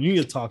going on. You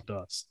need to talk to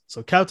us.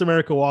 So Captain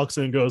America walks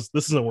in and goes,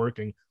 this isn't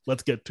working.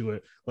 Let's get to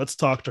it. Let's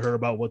talk to her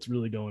about what's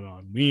really going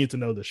on. We need to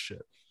know this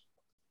shit.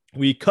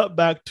 We cut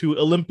back to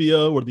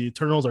Olympia where the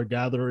Eternals are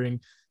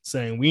gathering,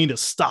 saying we need to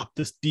stop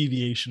this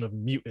deviation of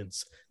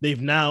mutants. They've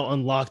now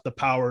unlocked the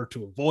power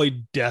to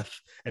avoid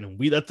death. And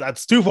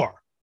that's too far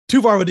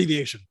of a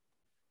deviation.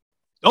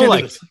 Don't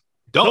like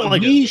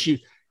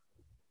it.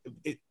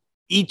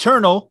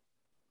 Eternal.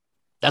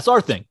 That's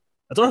our thing.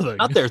 That's our thing.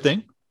 Not their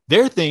thing.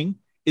 Their thing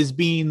is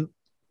being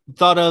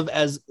thought of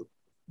as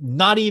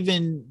not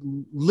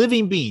even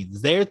living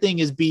beings. Their thing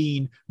is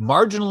being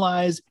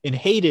marginalized and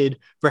hated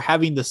for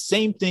having the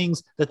same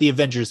things that the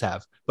Avengers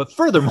have. But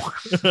furthermore,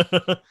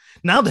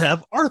 now they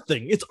have our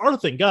thing. It's our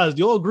thing. Guys, do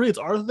you all agree it's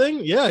our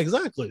thing? Yeah,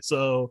 exactly.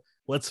 So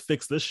let's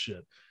fix this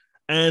shit.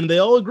 And they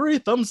all agree.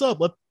 Thumbs up.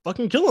 Let's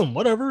fucking kill him.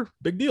 Whatever.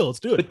 Big deal. Let's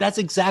do it. But that's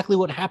exactly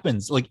what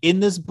happens. Like in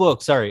this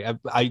book, sorry,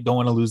 I don't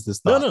want to lose this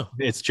thought. No.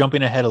 It's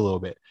jumping ahead a little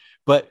bit.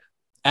 But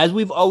as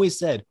we've always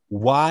said,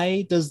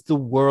 why does the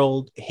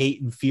world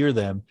hate and fear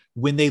them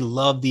when they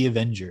love the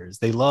Avengers?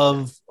 They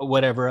love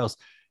whatever else.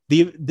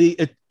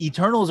 The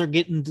Eternals are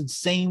getting the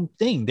same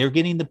thing. They're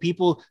getting the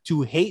people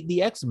to hate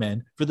the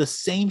X-Men for the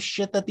same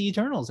shit that the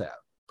Eternals have.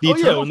 The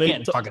Eternals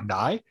can't fucking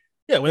die.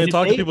 Yeah, when they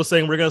talk to people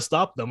saying we're going to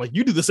stop them, like,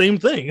 you do the same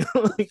thing.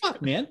 Like, fuck,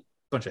 man.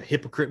 Bunch of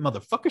hypocrite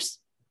motherfuckers.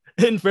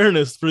 In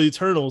fairness, for the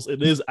Eternals,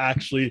 it is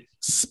actually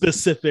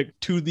specific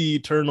to the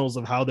Eternals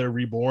of how they're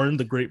reborn,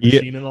 the great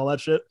machine and all that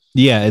shit.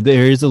 Yeah,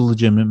 there is a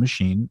legitimate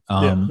machine.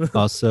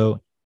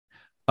 Also,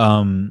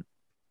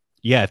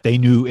 if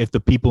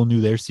the people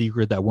knew their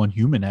secret that one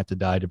human had to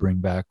die to bring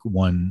back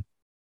one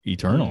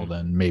Eternal,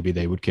 then maybe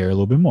they would care a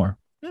little bit more.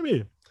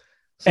 Maybe.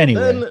 So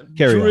anyway, then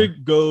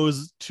Druig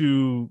goes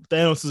to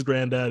Thanos'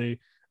 granddaddy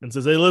and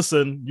says, hey,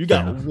 listen, you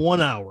got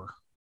 1 hour.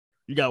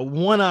 You got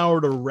 1 hour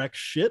to wreck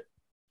shit,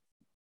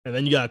 and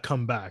then you got to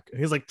come back.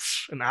 And he's like,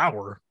 an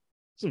hour?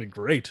 It's going to be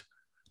great.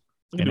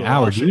 An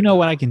hour? Do you know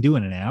what I can do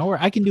in an hour?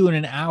 I can do in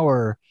an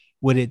hour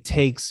what it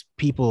takes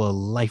people a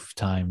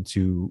lifetime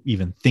to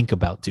even think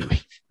about doing.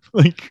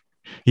 Like,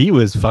 he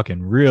was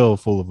fucking real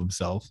full of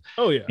himself.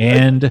 Oh, yeah.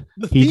 And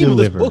he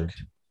delivered.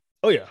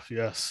 Oh, yeah.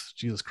 Yes.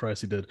 Jesus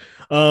Christ, he did.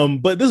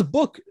 But this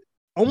book,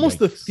 almost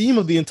the theme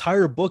of the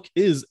entire book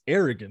is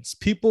arrogance.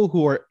 People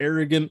who are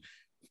arrogant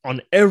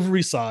on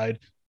every side.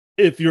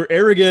 If you're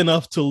arrogant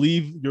enough to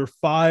leave your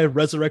 5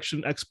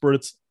 resurrection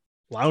experts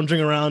lounging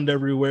around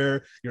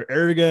everywhere, you're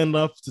arrogant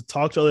enough to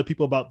talk to other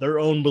people about their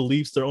own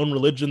beliefs, their own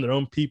religion, their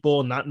own people,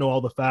 and not know all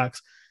the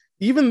facts.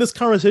 Even this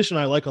conversation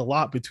I like a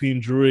lot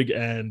between Druig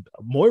and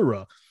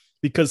Moira,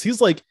 because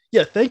he's like,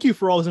 yeah, thank you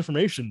for all this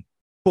information,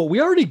 but we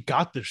already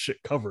got this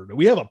shit covered.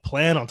 We have a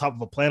plan on top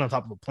of a plan on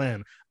top of a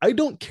plan. I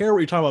don't care what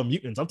you're talking about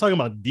mutants. I'm talking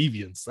about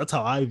deviants. That's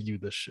how I view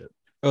this shit.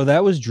 Oh,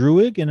 that was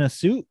Druig in a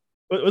suit?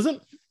 Was it?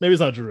 Maybe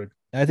it's not Druig.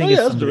 I think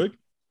it's Druig.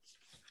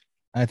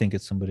 I think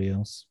it's somebody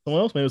else.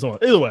 Someone else? Maybe someone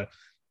else. Either way,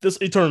 this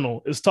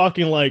Eternal is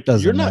talking like,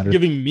 Doesn't you're not matter.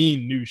 giving me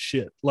new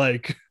shit.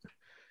 Like,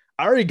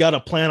 I already got a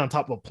plan on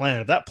top of a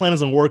plan. If that plan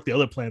doesn't work, the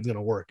other plan's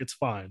gonna work. It's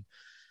fine.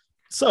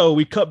 So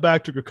we cut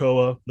back to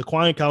Krakoa. The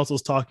Quiet Council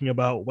is talking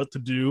about what to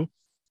do.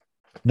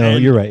 No,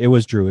 And- you're right. It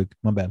was Druid.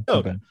 My bad. My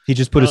Okay. bad. He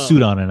just put a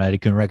suit on and I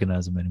couldn't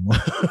recognize him anymore.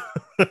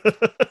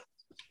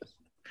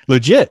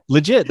 Legit.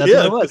 That's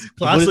what it was. He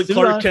put a Classic suit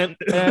Clark on, Kent.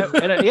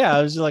 yeah,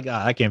 I was just like,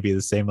 I can't be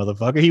the same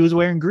motherfucker. He was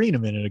wearing green a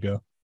minute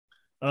ago.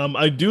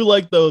 I do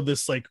like though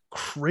this like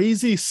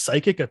crazy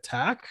psychic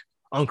attack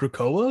on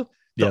Krakoa.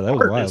 The Yeah, that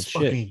was art wild is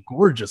shit. fucking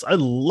gorgeous. I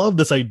love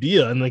this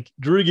idea, and like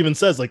Druid even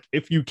says, like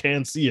if you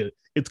can see it,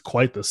 it's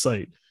quite the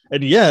sight.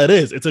 And yeah, it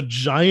is. It's a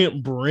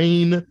giant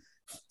brain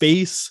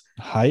face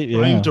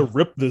trying to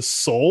rip the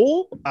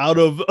soul out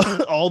of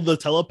all the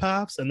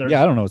telepaths, and they're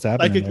I don't know what's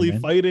happening. psychically there,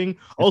 man. fighting.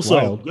 Also,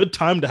 wild. good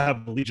time to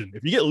have Legion.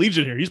 If you get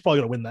Legion here, he's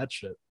probably gonna win that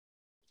shit.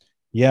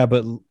 Yeah,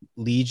 but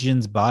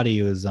Legion's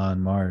body was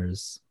on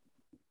Mars.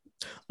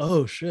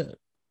 Oh shit.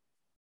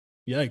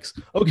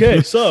 Yikes.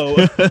 Okay, so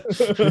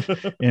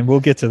And we'll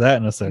get to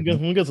that in a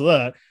second. we'll get to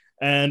that.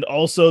 And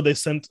also they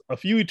sent a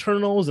few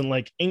Eternals and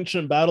like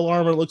ancient battle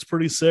armor. It looks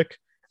pretty sick.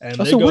 And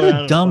Also,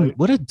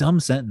 what a dumb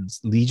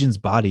sentence Legion's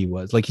body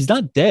was. Like, he's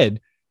not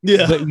dead.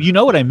 Yeah. But you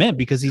know what I meant,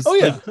 because he's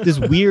yeah. like this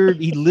weird,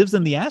 he lives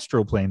in the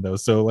astral plane though.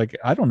 So like,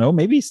 I don't know,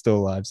 maybe he's still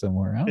alive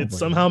somewhere. I don't It know.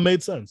 somehow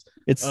made sense.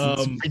 It's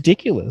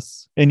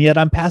ridiculous. And yet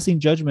I'm passing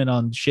judgment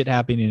on shit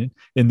happening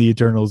in the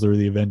Eternals or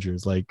the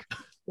Avengers. Like,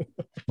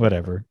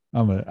 whatever.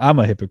 I'm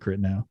a hypocrite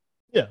now.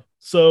 Yeah.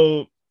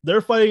 So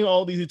they're fighting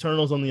all these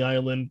Eternals on the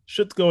island.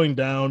 Shit's going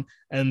down.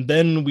 And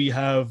then we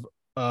have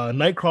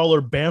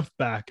Nightcrawler Bamf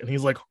back. And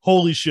he's like,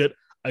 holy shit,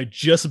 I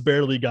just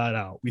barely got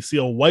out. We see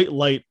a white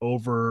light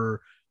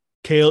over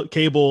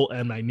Cable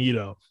and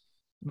Magneto.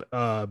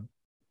 Nightcrawler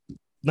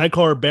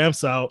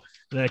Bamfs out.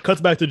 And then it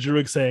cuts back to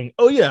Druig saying,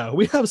 oh yeah,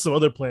 we have some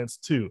other plans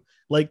too,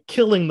 like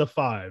killing the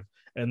Five.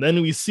 And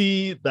then we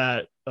see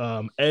that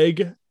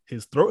Egg,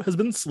 his throat has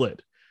been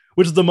slit,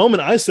 which is the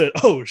moment I said,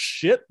 oh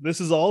shit, this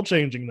is all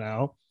changing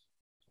now.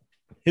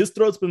 His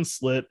throat's been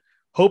slit.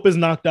 Hope is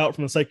knocked out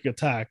from the psychic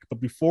attack,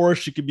 but before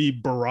she could be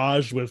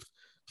barraged with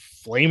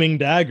flaming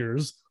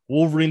daggers,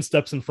 Wolverine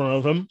steps in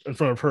front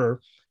of her,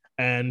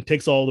 and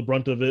takes all the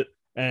brunt of it.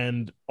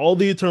 And all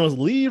the Eternals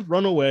leave,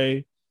 run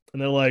away,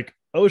 and they're like,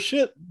 oh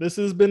shit, this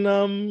has been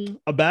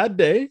a bad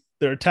day.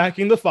 They're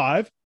attacking the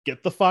Five,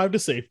 get the Five to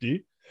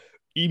safety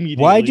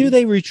immediately. Why do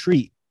they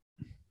retreat?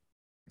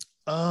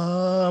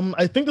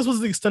 I think this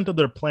was the extent of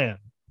their plan.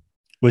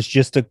 Was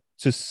just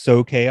to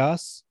sow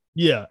chaos?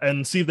 Yeah,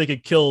 and see if they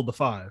could kill the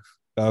Five.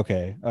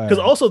 Okay. Because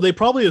also they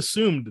probably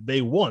assumed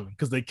they won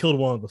because they killed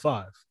one of the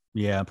Five.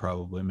 Yeah,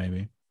 probably,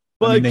 maybe.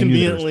 But they knew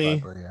there was conveniently,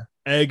 five, but yeah.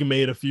 Egg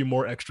made a few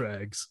more extra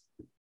eggs.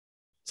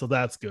 So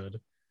that's good.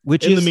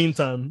 Which In the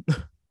meantime,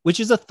 which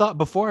is a thought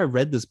before I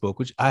read this book,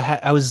 which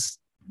I was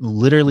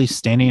literally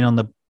standing on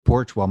the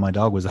porch while my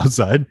dog was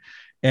outside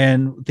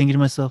and thinking to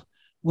myself,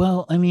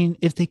 well, I mean,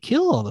 if they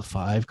kill all the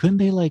Five, couldn't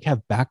they like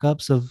have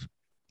backups of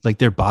like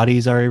their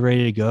bodies already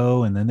ready to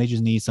go, and then they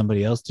just need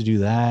somebody else to do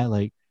that?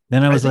 Like,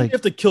 then I was think like, you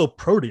have to kill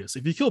Proteus.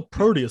 If you kill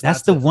Proteus,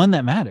 that's the it. one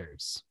that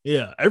matters.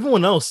 Yeah,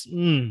 everyone else.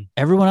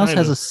 Everyone else kind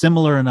has of. a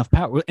similar enough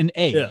power. An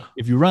egg. Yeah.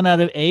 If you run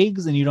out of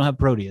eggs and you don't have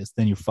Proteus,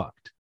 then you're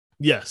fucked.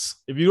 Yes,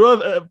 if you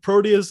have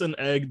Proteus and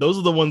Egg, those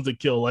are the ones that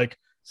kill. Like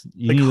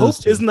You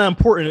Hope isn't that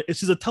important.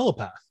 She's a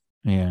telepath.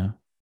 Yeah.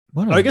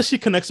 I guess she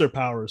connects her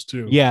powers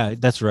too. Yeah,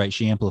 that's right.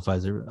 She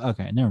amplifies her.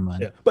 Okay, never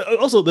mind. Yeah, but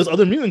also there's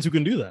other mutants who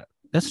can do that.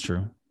 That's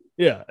true.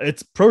 Yeah,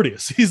 it's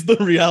Proteus. He's the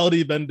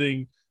reality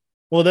bending.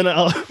 Well,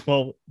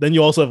 then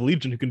you also have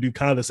Legion who can do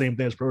kind of the same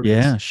thing as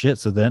Proteus. Yeah, shit.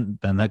 So then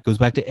that goes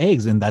back to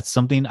eggs, and that's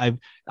something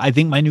I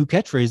think my new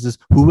catchphrase is: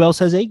 who else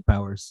has egg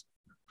powers?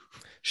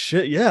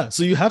 Shit, yeah.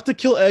 So you have to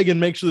kill Egg and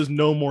make sure there's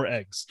no more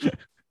eggs.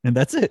 And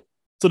that's it.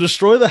 So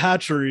destroy the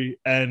hatchery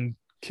and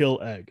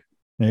kill Egg.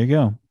 There you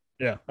go.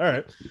 Yeah. All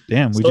right.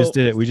 Damn, we just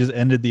did it. We just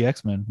ended the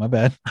X-Men. My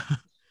bad.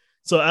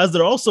 So as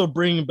they're also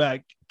bringing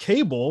back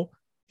Cable,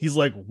 he's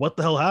like, "What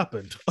the hell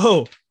happened?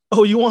 Oh,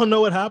 you want to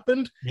know what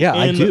happened? Yeah,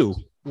 I do.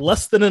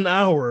 Less than an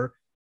hour,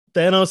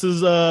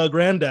 Thanos'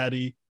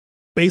 granddaddy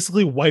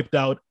basically wiped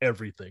out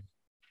everything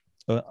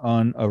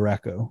On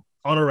Arakko.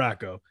 On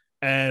Arakko.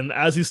 And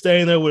as he's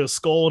standing there with a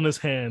skull in his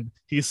hand,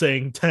 he's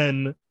saying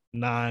 10,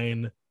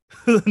 9,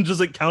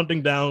 just like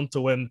counting down to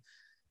when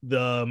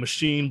the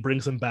machine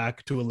brings him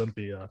back to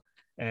Olympia.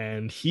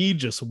 And he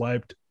just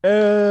wiped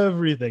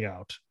everything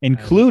out.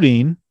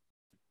 Including,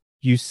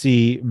 you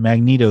see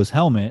Magneto's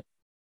helmet.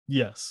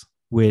 Yes.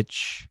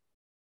 Which,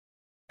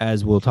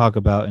 as we'll talk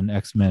about in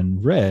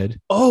X-Men Red.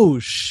 Oh,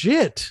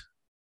 shit.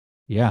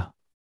 Yeah.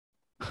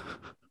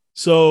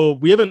 So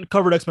we haven't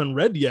covered X-Men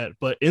Red yet,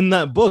 but in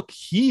that book,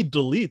 he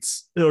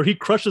deletes or he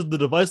crushes the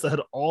device that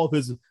had all of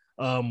his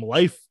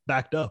life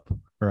backed up.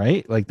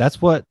 Right? Like that's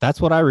what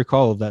I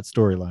recall of that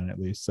storyline, at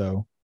least.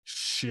 So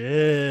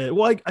shit.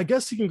 Well, I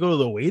guess he can go to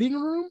the waiting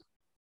room.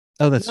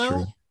 Oh, that's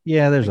true.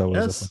 Yeah, there's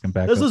always a fucking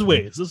backup. There's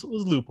ways. This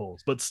was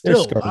loopholes, but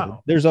still,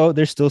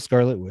 there's still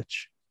Scarlet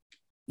Witch.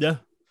 Yeah.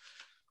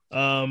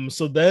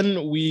 So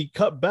then we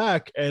cut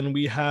back and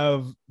we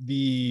have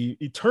the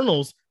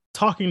Eternals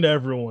talking to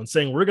everyone,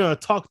 saying, "We're gonna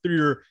talk through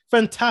your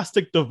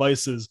fantastic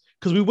devices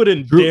because we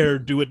wouldn't dare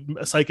do it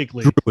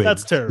psychically.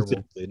 That's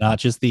terrible." Not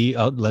just the.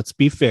 Let's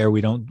be fair.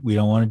 We don't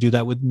want to do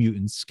that with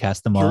mutants.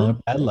 Cast them all in a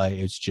bad light.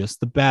 It's just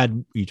the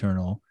bad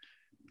Eternal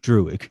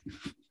Druid.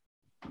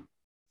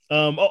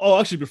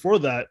 Actually, before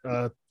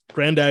that,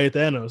 Granddaddy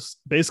Thanos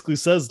basically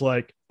says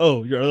like,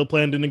 "Oh, your other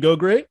plan didn't go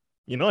great.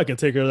 You know, I can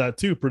take care of that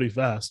too pretty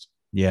fast."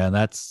 Yeah,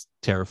 that's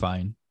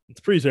terrifying. It's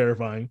pretty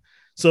terrifying.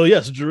 So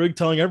yes, Druig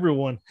telling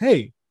everyone,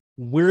 "Hey,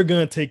 we're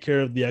gonna take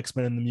care of the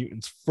X-Men and the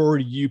mutants for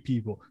you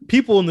people."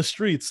 People in the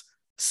streets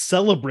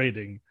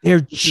celebrating.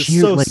 They're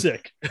so like,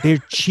 sick.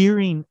 They're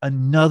cheering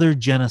another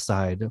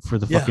genocide for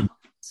the fucking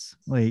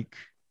like.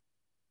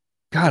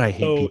 God, I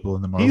hate people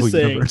in the Marvel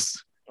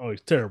universe. Oh,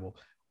 it's terrible.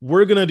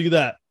 We're gonna do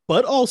that,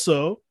 but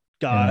also,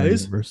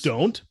 guys,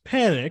 don't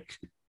panic.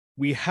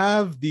 We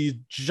have these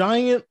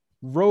giant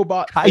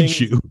robot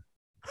kaiju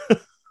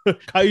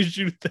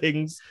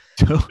things.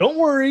 Don't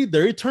worry,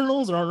 they're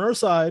Eternals, are on our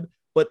side.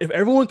 But if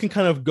everyone can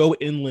kind of go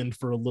inland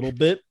for a little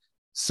bit.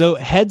 So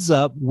heads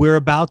up, we're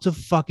about to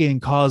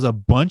fucking cause a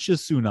bunch of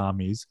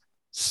tsunamis.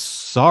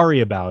 Sorry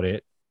about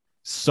it.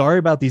 Sorry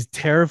about these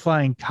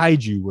terrifying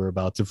kaiju we're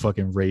about to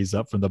fucking raise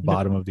up from the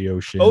bottom of the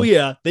ocean. Oh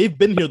yeah, they've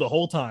been here the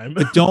whole time.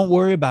 But don't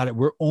worry about it.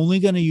 We're only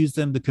going to use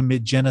them to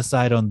commit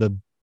genocide on the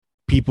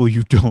people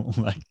you don't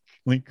like.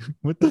 Like,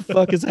 what the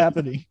fuck is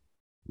happening?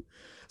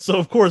 So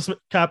of course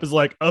Cap is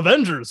like,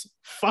 "Avengers,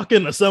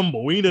 fucking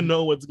assemble. We need to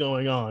know what's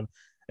going on."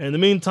 And in the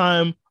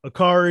meantime,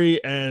 Akari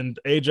and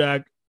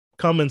Ajak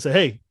come and say,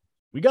 "Hey,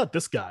 we got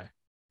this guy,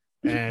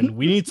 and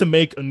we need to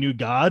make a new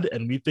god,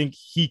 and we think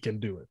he can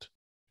do it."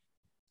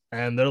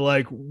 And they're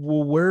like,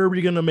 "Well, where are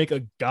we gonna make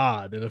a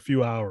god in a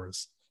few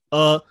hours?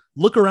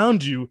 Look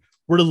around you.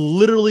 We're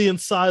literally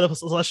inside of a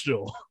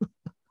celestial."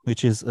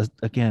 Which is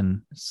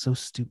again so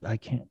stupid. I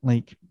can't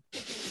like.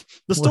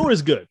 The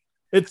story's good.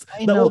 It's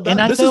I know,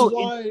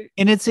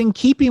 and it's in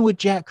keeping with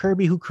Jack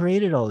Kirby, who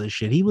created all this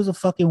shit. He was a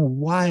fucking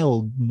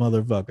wild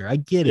motherfucker. I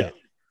get it.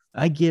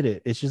 I get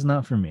it. It's just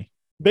not for me.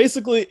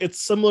 Basically, it's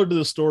similar to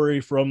the story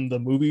from the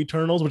movie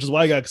Eternals, which is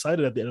why I got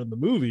excited at the end of the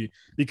movie,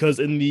 because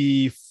in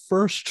the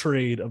first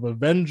trade of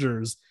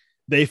Avengers,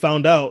 they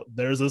found out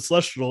there's a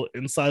celestial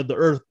inside the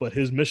Earth, but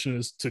his mission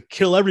is to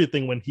kill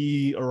everything when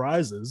he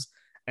arises,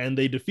 and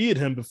they defeated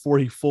him before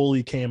he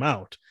fully came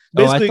out.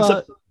 Basically,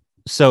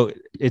 so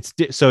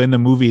in the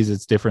movies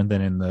it's different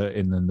than in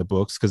the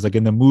books, because like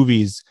in the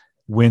movies,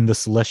 when the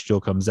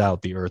celestial comes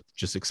out, the Earth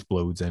just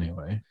explodes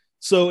anyway.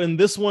 So in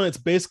this one, it's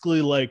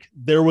basically like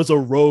there was a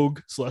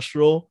rogue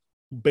celestial.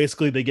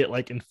 Basically, they get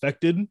like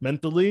infected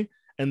mentally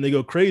and they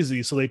go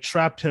crazy. So they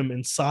trapped him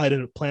inside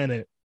a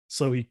planet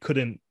so he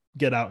couldn't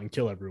get out and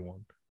kill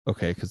everyone.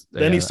 Okay, because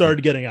then he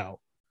started getting out.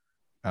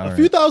 A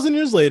few thousand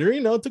years later,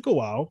 it took a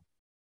while.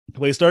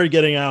 But he started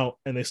getting out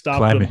and they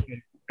stopped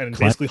him and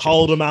basically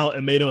hollowed him out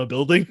and made him a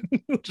building,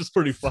 which is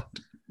pretty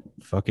fucked.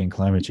 Fucking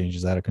climate change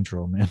is out of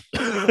control, man.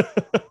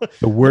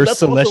 The worst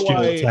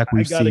celestial attack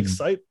we've seen.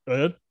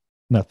 Excited.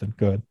 Nothing.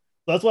 Go ahead.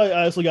 That's why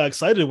I also got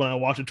excited when I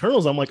watched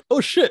Eternals. I'm like, oh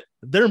shit,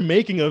 they're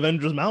making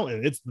Avengers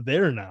Mountain. It's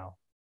there now.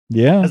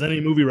 Yeah. Has any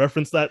movie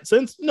referenced that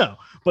since? No,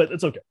 but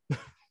it's okay.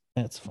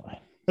 That's fine.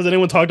 Has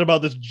anyone talked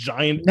about this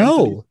giant?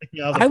 No,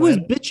 I was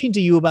bitching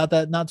to you about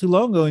that not too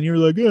long ago, and you were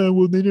like, "Yeah,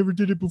 well, they never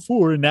did it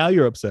before," and now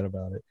you're upset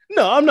about it.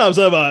 No, I'm not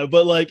upset about it,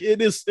 but like,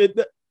 it is.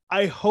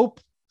 I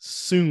hope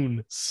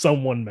soon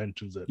someone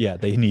mentions it. Yeah,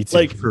 they need to.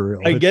 Like, for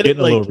real. I get it.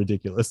 Like, a little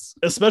ridiculous,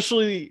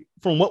 especially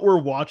from what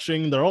we're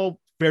watching. They're all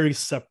very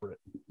separate,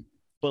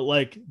 but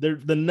like, they're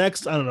the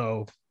next. I don't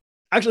know.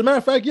 Actually, matter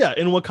of fact, yeah,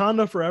 in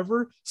Wakanda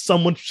Forever,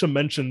 someone should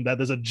mention that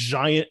there's a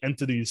giant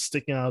entity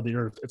sticking out of the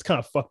earth. It's kind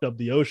of fucked up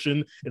the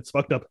ocean. It's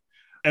fucked up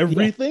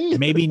everything. Yeah,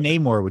 maybe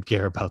Namor would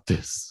care about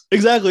this.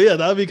 Exactly. Yeah,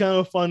 that would be kind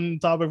of a fun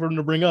topic for him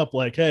to bring up.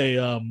 Like, hey,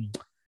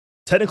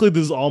 technically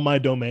this is all my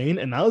domain,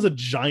 and now there's a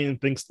giant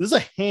thing. There's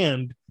a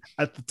hand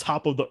at the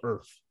top of the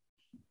earth.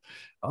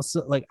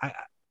 Also, like,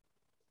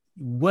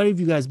 what have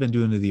you guys been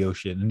doing to the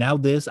ocean? And now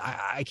this,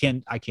 I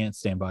can't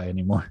stand by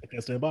anymore. I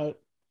can't stand by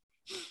it.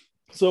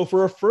 So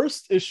for a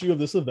first issue of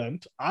this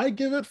event, I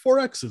give it 4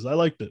 X's. I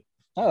liked it.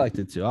 I liked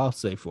it too. I'll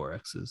say 4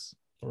 X's.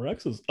 4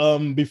 X's.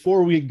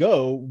 Before we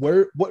go,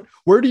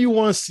 where do you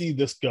want to see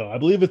this go? I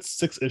believe it's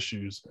 6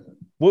 issues.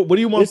 What do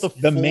you want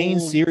the main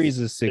series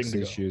is 6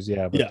 issues?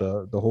 Yeah, but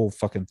the whole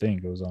fucking thing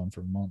goes on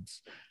for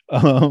months.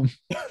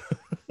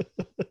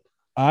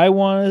 I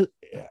want to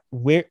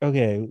where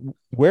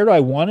do I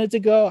want it to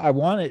go? I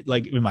want it,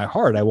 like, in my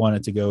heart, I want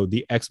it to go,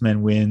 the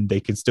X-Men win,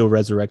 they can still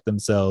resurrect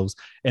themselves,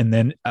 and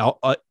then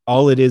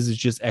all it is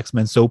just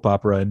X-Men soap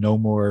opera and no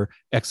more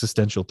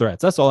existential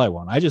threats. That's all I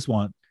want. I just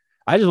want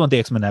the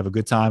X-Men to have a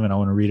good time, and I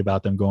want to read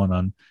about them going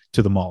on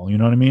to the mall. You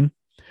know what I mean?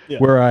 Yeah.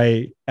 Where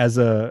I, as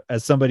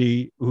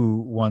somebody who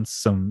wants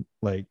some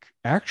like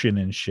action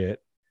and shit,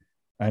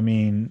 I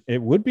mean,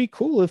 it would be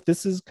cool if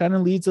this is kind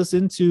of leads us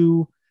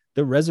into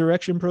the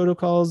resurrection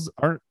protocols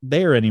aren't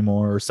there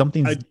anymore, or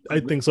something. I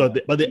think so.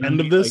 By the end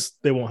of this,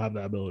 they won't have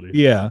that ability.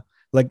 Yeah,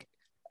 like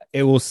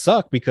it will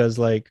suck because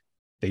like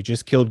they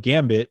just killed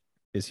Gambit.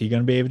 Is he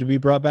going to be able to be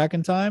brought back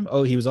in time?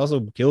 Oh, he was also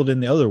killed in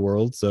the other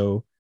world,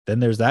 so then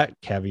there's that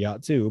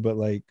caveat too. But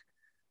like,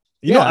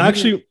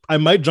 I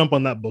might jump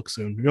on that book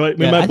soon.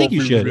 I think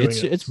you should.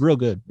 It's real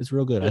good. It's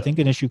real good. Yeah. I think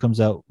an issue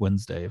comes out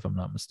Wednesday, if I'm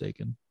not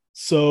mistaken.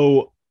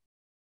 So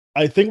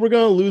I think we're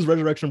going to lose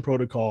Resurrection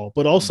Protocol,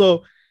 but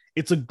also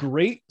it's a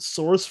great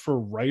source for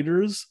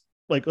writers.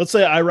 Like, let's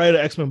say I write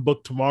an X-Men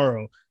book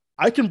tomorrow.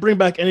 I can bring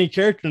back any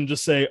character and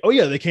just say, oh,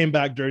 yeah, they came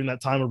back during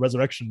that time of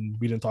Resurrection.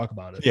 We didn't talk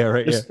about it. Yeah,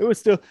 right. Yeah. It was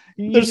still,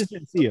 you just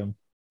didn't see them.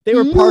 They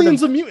were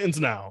millions of mutants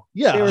now.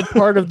 Yeah. They were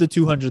part of the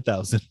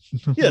 200,000.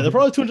 Yeah, they're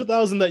probably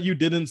 200,000 that you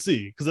didn't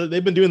see because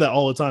they've been doing that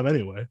all the time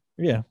anyway.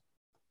 Yeah.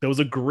 There was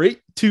a great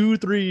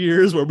 2-3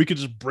 years where we could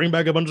just bring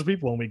back a bunch of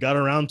people and we got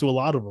around to a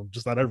lot of them,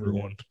 just not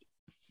everyone.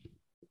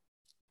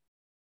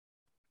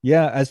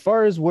 Yeah, as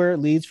far as where it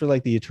leads for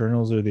like the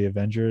Eternals or the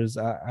Avengers,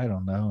 I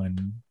don't know.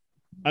 And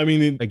I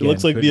mean, it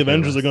looks like the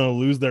Avengers are going to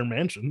lose their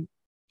mansion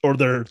or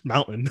their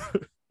mountain.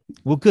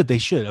 Well, good. They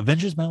should.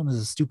 Avengers Mountain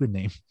is a stupid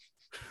name.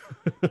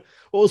 Well, it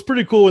was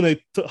pretty cool when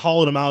they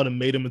hollowed him out and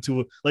made him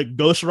into like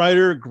Ghost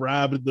Rider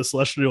grabbed the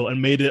Celestial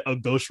and made it a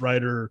Ghost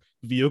Rider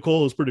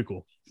vehicle. It was pretty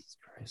cool. Jesus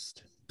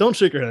Christ. Don't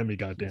shake your head at me,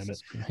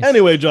 goddammit.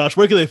 Anyway, Josh,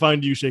 where can they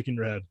find you shaking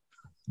your head?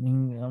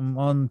 I'm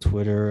on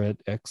Twitter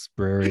at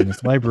Xbrarian.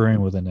 It's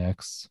librarian with an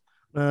X.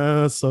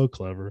 That's so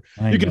clever.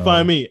 You can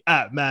find me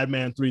at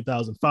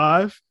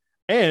Madman3005.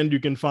 And you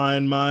can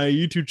find my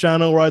YouTube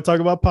channel where I talk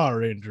about Power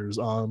Rangers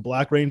on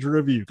Black Ranger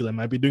Review because I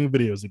might be doing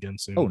videos again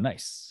soon. Oh,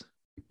 nice.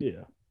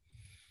 Yeah.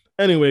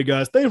 Anyway,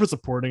 guys, thank you for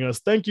supporting us.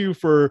 Thank you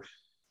for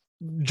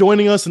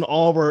joining us in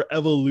all of our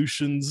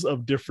evolutions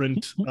of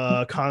different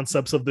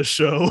concepts of the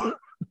show.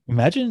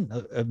 Imagine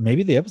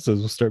maybe the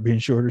episodes will start being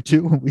shorter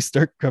too when we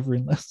start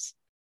covering this.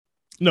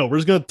 No, we're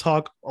just going to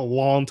talk a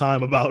long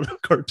time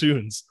about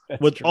cartoons,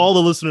 what all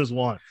the listeners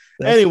want.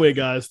 Anyway,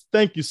 guys,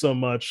 thank you so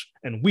much.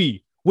 And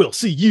we will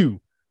see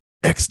you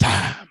next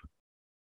time.